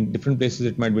in different places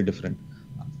it might be different,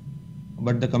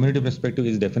 but the community perspective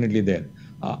is definitely there.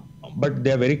 But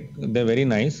they're very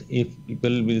nice. If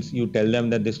you tell them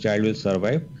that this child will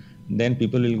survive, then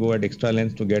people will go at extra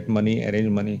lengths to get money, arrange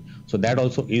money. So that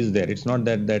also is there. It's not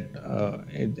that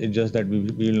it's just that we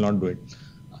will not do it.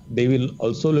 They will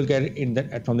also look at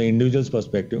it from the individual's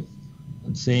perspective,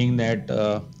 saying that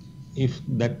if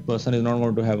that person is not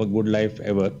going to have a good life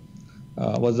ever,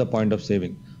 what's the point of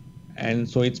saving? And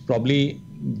so it's probably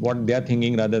what they're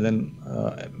thinking rather than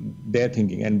their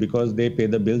thinking. And because they pay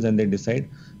the bills and they decide,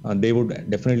 they would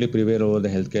definitely prevail over the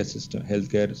healthcare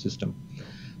system.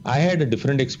 I had a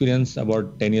different experience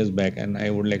about 10 years back, and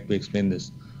I would like to explain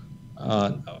this.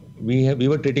 We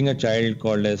were treating a child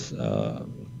called as,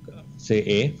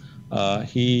 say, A.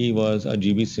 He was a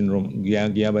GB syndrome,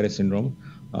 Guillain-Barré syndrome,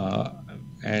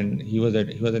 and he was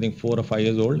I think 4 or 5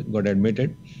 years old, got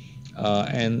admitted,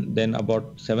 and then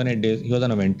about 7-8 days, he was on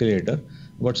a ventilator.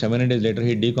 About 7-8 days later,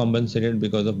 he decompensated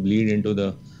because of bleed into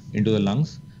the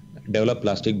lungs, developed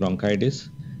plastic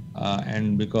bronchitis.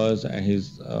 And because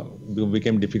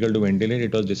became difficult to ventilate,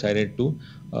 it was decided to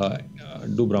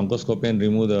do bronchoscopy and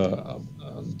remove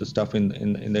the stuff in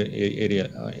the area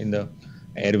in the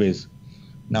airways.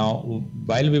 Now,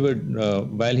 while he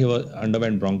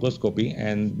underwent bronchoscopy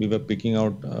and we were picking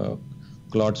out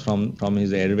clots from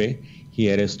his airway,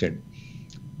 he arrested.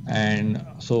 And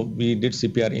so we did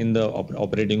CPR in the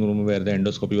operating room where the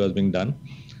endoscopy was being done.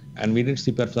 And we did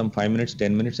CPR for some 5 minutes,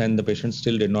 10 minutes, and the patient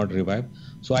still did not revive.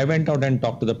 So I went out and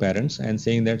talked to the parents and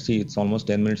saying that, see, it's almost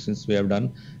 10 minutes since we have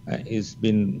done. It's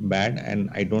been bad, and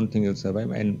I don't think he'll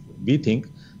survive. And we think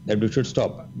that we should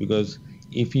stop, because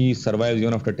if he survives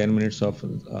even after 10 minutes of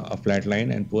a flat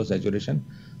line and poor saturation,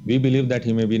 we believe that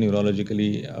he may be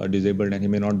neurologically disabled and he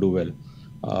may not do well.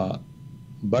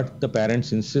 but the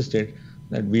parents insisted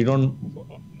that we don't,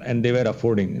 and they were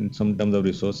affording in some terms of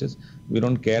resources, we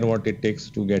don't care what it takes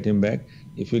to get him back.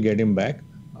 If you get him back,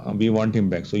 we want him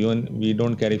back. So we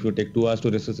don't care if you take 2 hours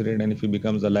to resuscitate, and if he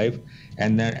becomes alive,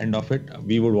 and then end of it,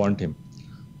 we would want him.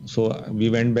 So we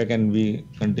went back and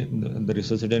the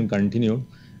resuscitation continued.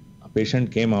 A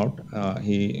patient came out,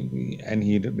 he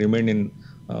remained in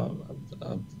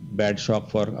bad shock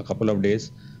for a couple of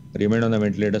days, remained on the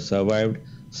ventilator, survived,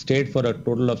 stayed for a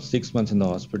total of 6 months in the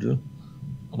hospital,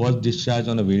 was discharged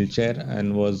on a wheelchair,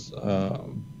 and was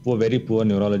very poor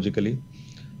neurologically.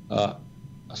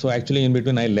 So actually in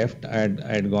between I left, I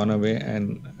had gone away,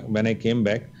 and when I came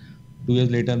back, 2 years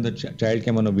later the child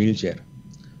came on a wheelchair.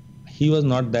 He was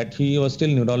still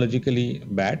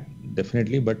neurologically bad,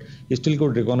 definitely, but he still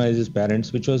could recognize his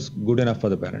parents, which was good enough for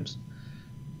the parents.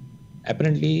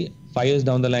 Apparently 5 years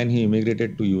down the line he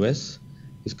immigrated to US.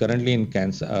 He's currently in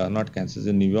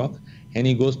in New York, and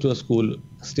he goes to a school,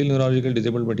 still neurologically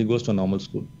disabled, but he goes to a normal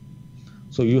school.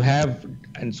 So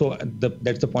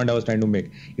that's the point I was trying to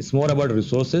make. It's more about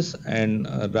resources and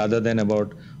rather than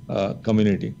about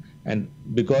community. And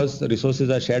because the resources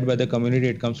are shared by the community,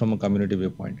 it comes from a community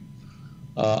viewpoint.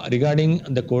 Regarding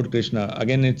the code Krishna,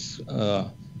 again, it's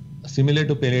similar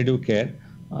to palliative care,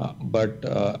 but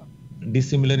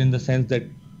dissimilar in the sense that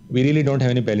we really don't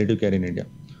have any palliative care in India.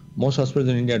 Most hospitals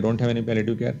in India don't have any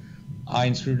palliative care. Our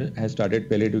institute has started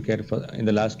palliative care in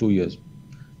the last 2 years.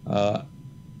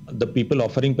 The people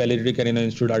offering palliative care in our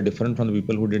institute are different from the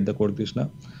people who did the code Krishna.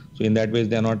 So in that way,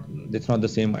 it's not the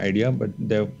same idea, but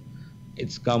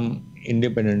it's come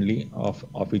independently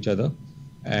of each other.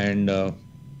 And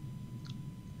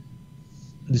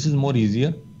this is more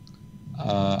easier.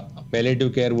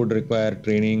 Palliative care would require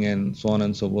training and so on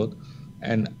and so forth.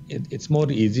 And it's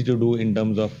more easy to do in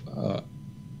terms of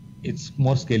it's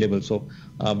more scalable. So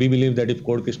we believe that if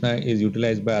code Krishna is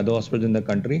utilized by other hospitals in the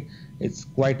country, it's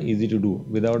quite easy to do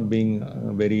without being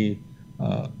very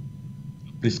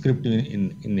prescriptive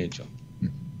in nature. We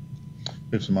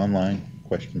have some online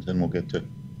questions, and we'll get to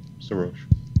Sarosh.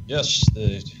 Yes,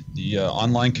 the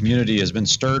online community has been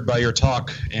stirred by your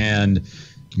talk, and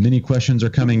many questions are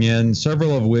coming in,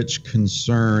 several of which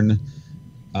concern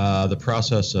the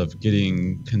process of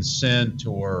getting consent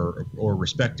or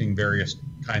respecting various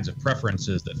kinds of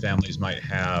preferences that families might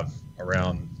have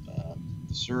around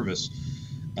the service.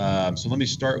 So let me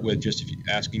start with just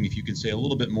asking if you can say a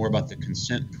little bit more about the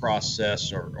consent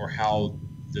process or how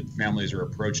the families are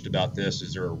approached about this.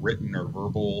 Is there a written or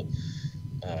verbal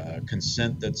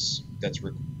consent that's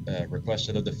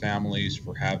requested of the families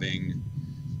for having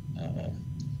the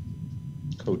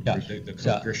code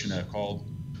Krishna called?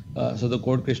 So the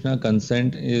code Krishna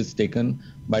consent is taken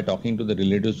by talking to the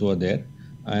relatives who are there,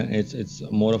 and it's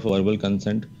more of a verbal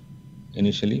consent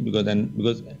initially because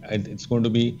it's going to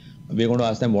be, we're going to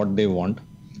ask them what they want.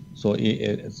 So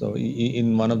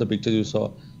in one of the pictures you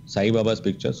saw Sai Baba's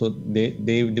picture, so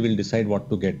they will decide what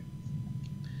to get,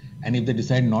 and if they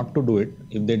decide not to do it,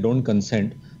 if they don't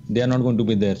consent, they are not going to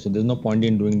be there. So there's no point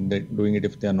in doing it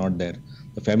if they are not there.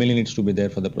 The family needs to be there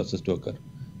for the process to occur.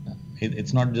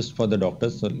 It's not just for the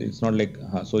doctors, so it's not like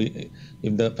so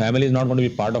if the family is not going to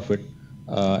be part of it,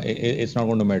 it's not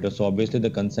going to matter. So obviously the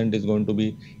consent is going to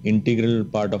be integral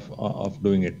part of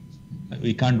doing it.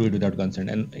 We can't do it without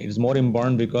consent, and it's more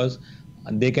important because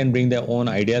they can bring their own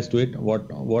ideas to it,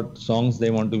 what songs they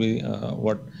want to be,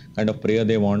 what kind of prayer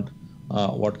they want,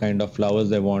 what kind of flowers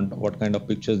they want, what kind of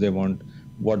pictures they want,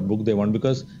 what book they want,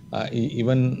 because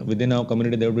even within our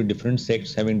community there will be different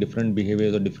sects having different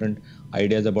behaviors or different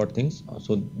ideas about things,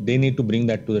 so they need to bring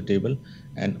that to the table,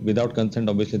 and without consent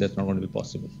obviously that's not going to be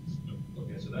possible.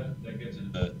 Okay, so that gets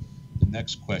into the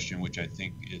next question, which I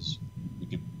think is, we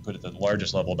could put at the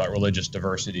largest level, about religious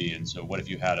diversity. And so what if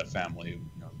you had a family,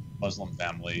 Muslim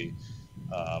family,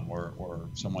 or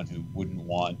someone who wouldn't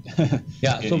want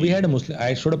so we had a Muslim,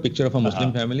 I showed a picture of a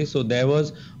Muslim family, so there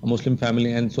was a Muslim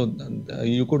family, and so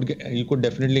you could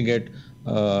definitely get,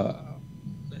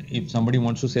 if somebody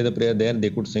wants to say the prayer there, they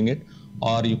could sing it,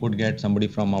 or you could get somebody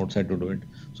from outside to do it.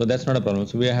 So that's not a problem.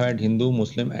 So we have had Hindu,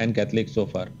 Muslim and Catholic so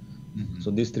far. Mm-hmm.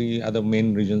 So these three are the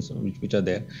main regions which are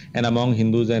there, and among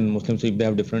Hindus and Muslims, so if they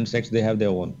have different sects, they have their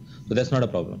own, so that's not a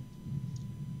problem.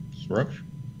 Suresh?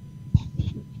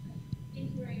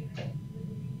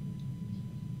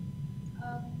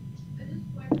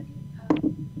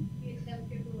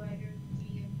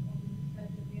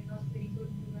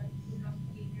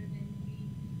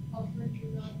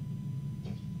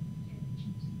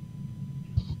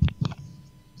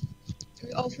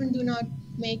 Often do not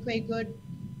make very good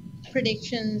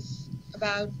predictions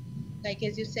about, like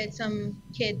as you said, some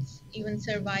kids even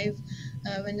survive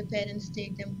when the parents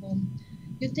take them home.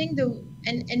 You think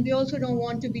and we also don't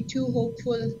want to be too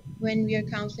hopeful when we are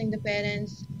counseling the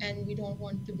parents, and we don't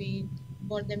want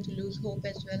them to lose hope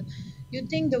as well. You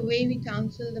think the way we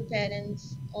counsel the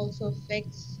parents also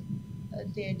affects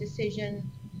their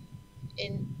decision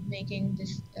in making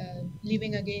this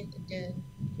leaving against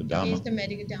the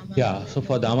medical dharma? Yeah, so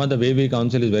for Dharma, the way we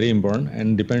counsel is very important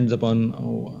and depends upon.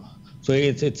 So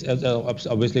it's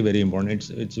obviously very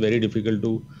important. It's very difficult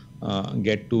to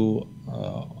get to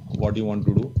what you want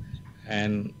to do,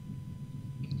 and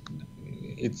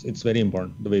it's very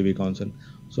important the way we counsel.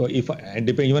 So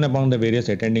even upon the various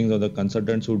attendings or the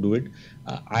consultants who do it,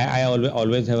 I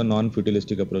always have a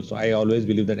non-fatalistic approach. So I always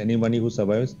believe that anybody who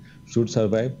survives should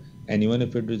survive, and even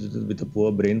if it is with a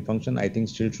poor brain function, I think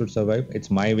still should survive.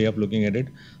 It's my way of looking at it,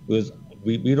 because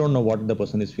we don't know what the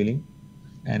person is feeling,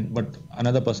 but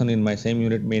another person in my same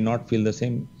unit may not feel the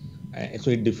same.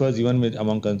 So it differs even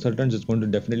among consultants. It's going to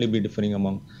definitely be differing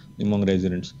among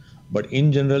residents. But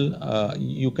in general,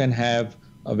 you can have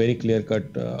a very clear cut.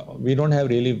 We don't have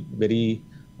really very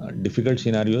difficult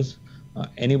scenarios.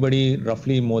 Anybody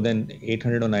roughly more than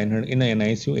 800 or 900 in an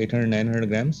ICU, 800, 900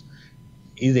 grams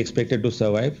is expected to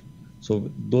survive.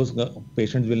 So those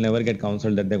patients will never get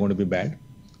counseled that they're going to be bad.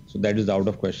 So that is out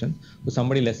of question. So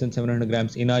somebody less than 700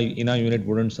 grams in our unit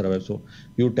wouldn't survive. So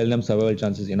you tell them survival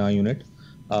chances in our unit.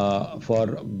 For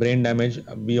brain damage,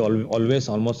 we always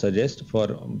almost suggest for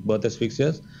birth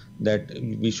asphyxias that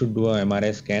we should do a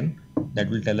MRI scan. That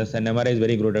will tell us, and MRI is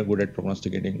very good at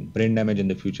prognosticating brain damage in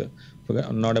the future.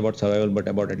 Not about survival, but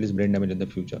about at least brain damage in the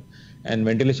future. And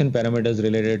ventilation parameters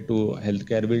related to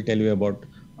healthcare will tell you about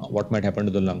what might happen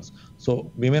to the lungs. So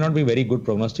we may not be very good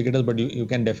prognosticators, but you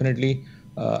can definitely,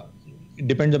 it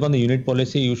depends upon the unit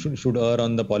policy. You should err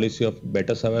on the policy of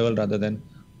better survival rather than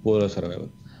poorer survival.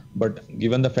 But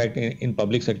given the fact in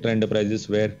public sector enterprises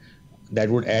where that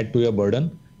would add to your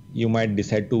burden, you might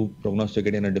decide to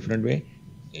prognosticate in a different way.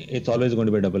 It's always going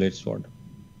to be a double-edged sword.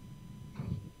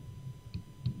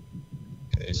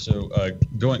 Okay, so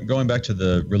going back to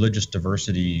the religious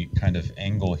diversity kind of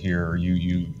angle here,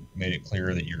 you made it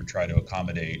clear that you're trying to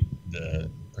accommodate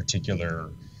the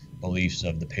particular beliefs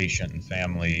of the patient and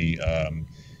family.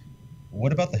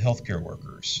 What about the healthcare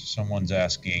workers? Someone's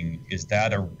asking,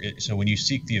 so when you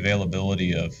seek the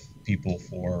availability of people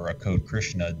for a code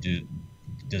Krishna,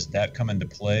 does that come into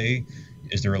play?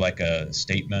 Is there like a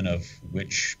statement of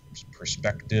which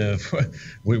perspective,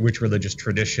 which religious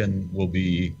tradition will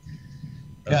be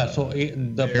there?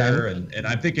 And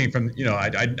I'm thinking from,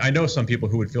 I know some people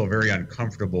who would feel very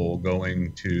uncomfortable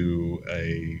going to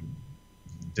a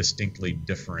distinctly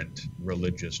different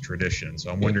religious tradition.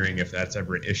 So I'm wondering if that's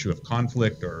ever an issue of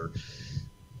conflict or...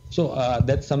 So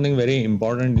that's something very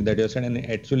important that you said, and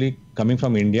actually coming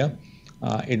from India,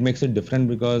 it makes it different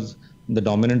because the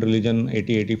dominant religion,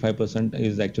 80-85%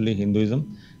 is actually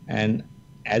Hinduism, and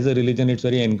as a religion, it's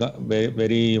very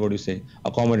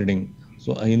accommodating.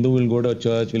 So a Hindu will go to a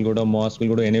church, will go to a mosque, will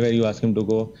go to anywhere you ask him to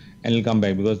go, and he'll come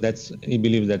back because he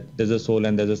believes that there's a soul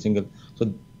and there's a single.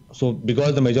 So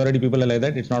because the majority of people are like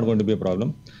that, it's not going to be a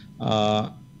problem.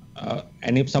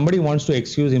 And if somebody wants to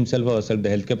excuse himself or herself, the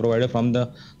healthcare provider, from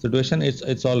the situation,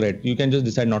 it's all right. You can just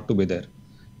decide not to be there.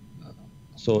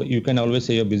 So you can always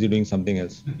say you're busy doing something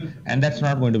else, and that's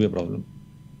not going to be a problem.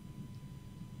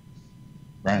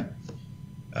 Right.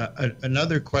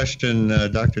 Another question,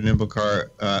 Dr.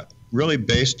 Nimbalkar, really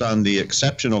based on the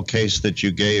exceptional case that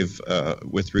you gave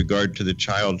with regard to the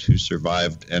child who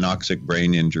survived anoxic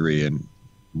brain injury and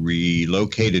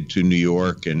relocated to New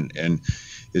York and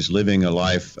is living a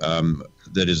life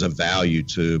that is of value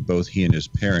to both he and his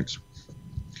parents.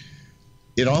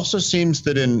 It also seems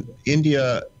that in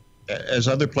India, as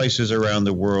other places around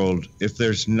the world, if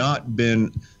there's not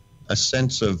been a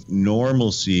sense of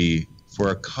normalcy for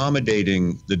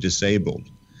accommodating the disabled,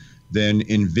 then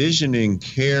envisioning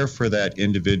care for that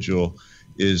individual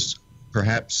is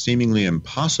perhaps seemingly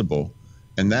impossible,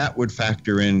 and that would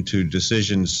factor into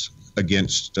decisions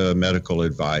against medical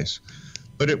advice.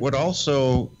 But it would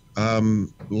also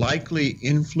likely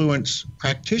influence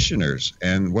practitioners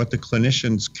and what the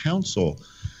clinicians counsel.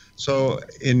 So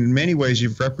in many ways,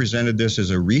 you've represented this as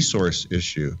a resource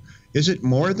issue. Is it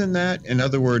more than that? In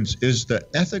other words, is the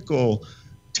ethical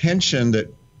tension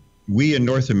that we in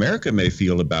North America may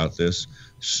feel about this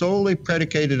solely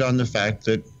predicated on the fact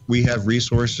that we have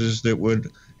resources that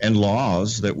would, and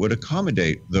laws that would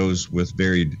accommodate those with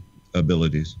varied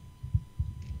abilities?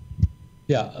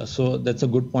 Yeah, so that's a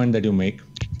good point that you make.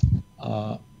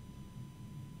 The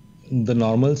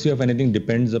normalcy of anything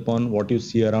depends upon what you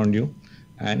see around you.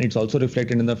 And it's also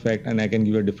reflected in the fact, and I can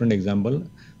give you a different example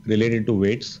related to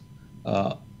weights.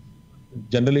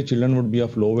 generally children would be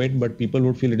of low weight, but people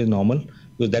would feel it is normal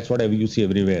because that's what you see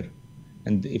everywhere.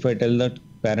 And if I tell that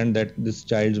parent that this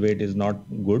child's weight is not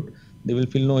good, they will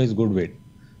feel no, he's good weight.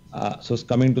 So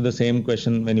coming to the same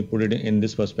question, when you put it in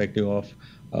this perspective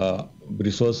of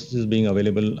resources being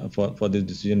available for this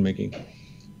decision making,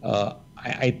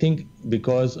 I think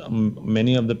because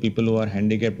many of the people who are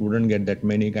handicapped wouldn't get that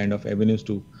many kind of avenues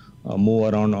to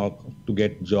move around or to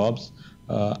get jobs,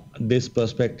 this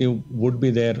perspective would be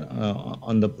there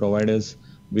on the provider's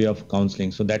way of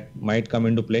counseling. So that might come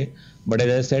into play. But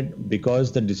as I said,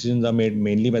 because the decisions are made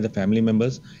mainly by the family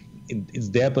members, it's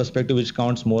their perspective which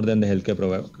counts more than the healthcare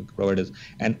providers,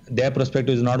 and their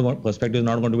perspective is not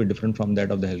going to be different from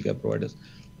that of the healthcare providers.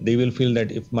 They will feel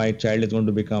that if my child is going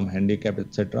to become handicapped,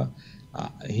 etc.,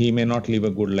 he may not live a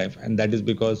good life, and that is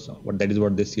because that is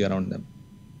what they see around them.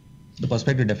 The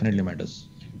perspective definitely matters.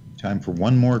 Time for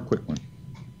one more quick one.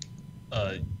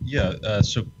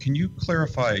 So can you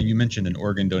clarify, you mentioned an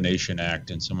Organ Donation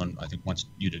Act, and someone I think wants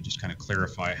you to just kind of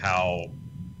clarify how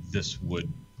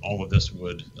all of this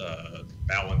would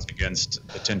balance against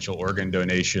potential organ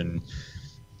donation.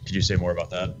 Could you say more about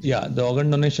that? Yeah, the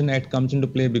Organ Donation Act comes into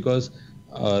play because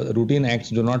routine acts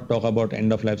do not talk about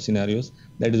end-of-life scenarios.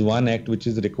 That is one act which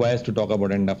is required to talk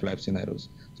about end-of-life scenarios.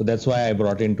 So that's why I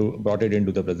brought it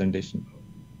into the presentation.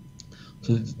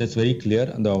 So that's very clear.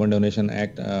 The Organ Donation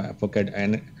Act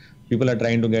and people are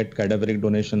trying to get cadaveric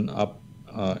donation up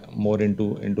more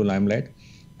into limelight.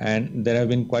 And there have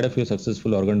been quite a few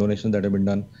successful organ donations that have been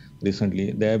done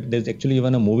recently. There's actually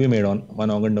even a movie made on one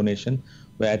organ donation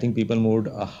where I think people moved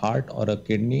a heart or a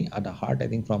kidney at a heart, I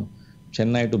think from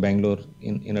Chennai to Bangalore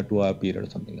in a 2-hour period or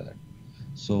something like that.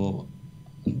 So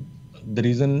the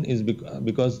reason is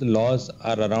because the laws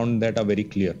are around that are very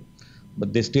clear,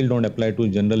 but they still don't apply to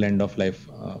general end-of-life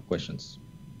questions.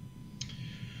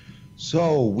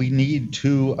 So we need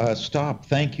to stop.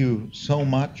 Thank you so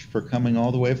much for coming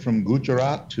all the way from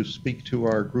Gujarat to speak to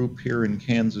our group here in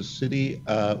Kansas City.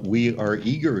 We are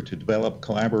eager to develop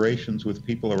collaborations with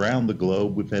people around the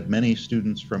globe. We've had many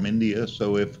students from India,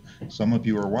 so if some of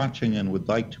you are watching and would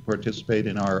like to participate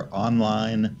in our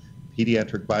online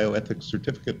pediatric bioethics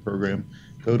certificate program,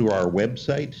 go to our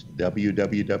website,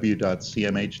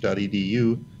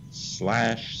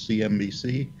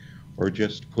 www.cmh.edu/CMBC. or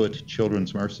just put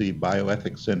Children's Mercy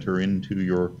Bioethics Center into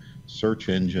your search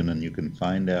engine and you can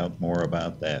find out more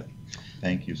about that.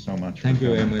 Thank you so much. Thank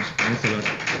you very much. Thanks a lot.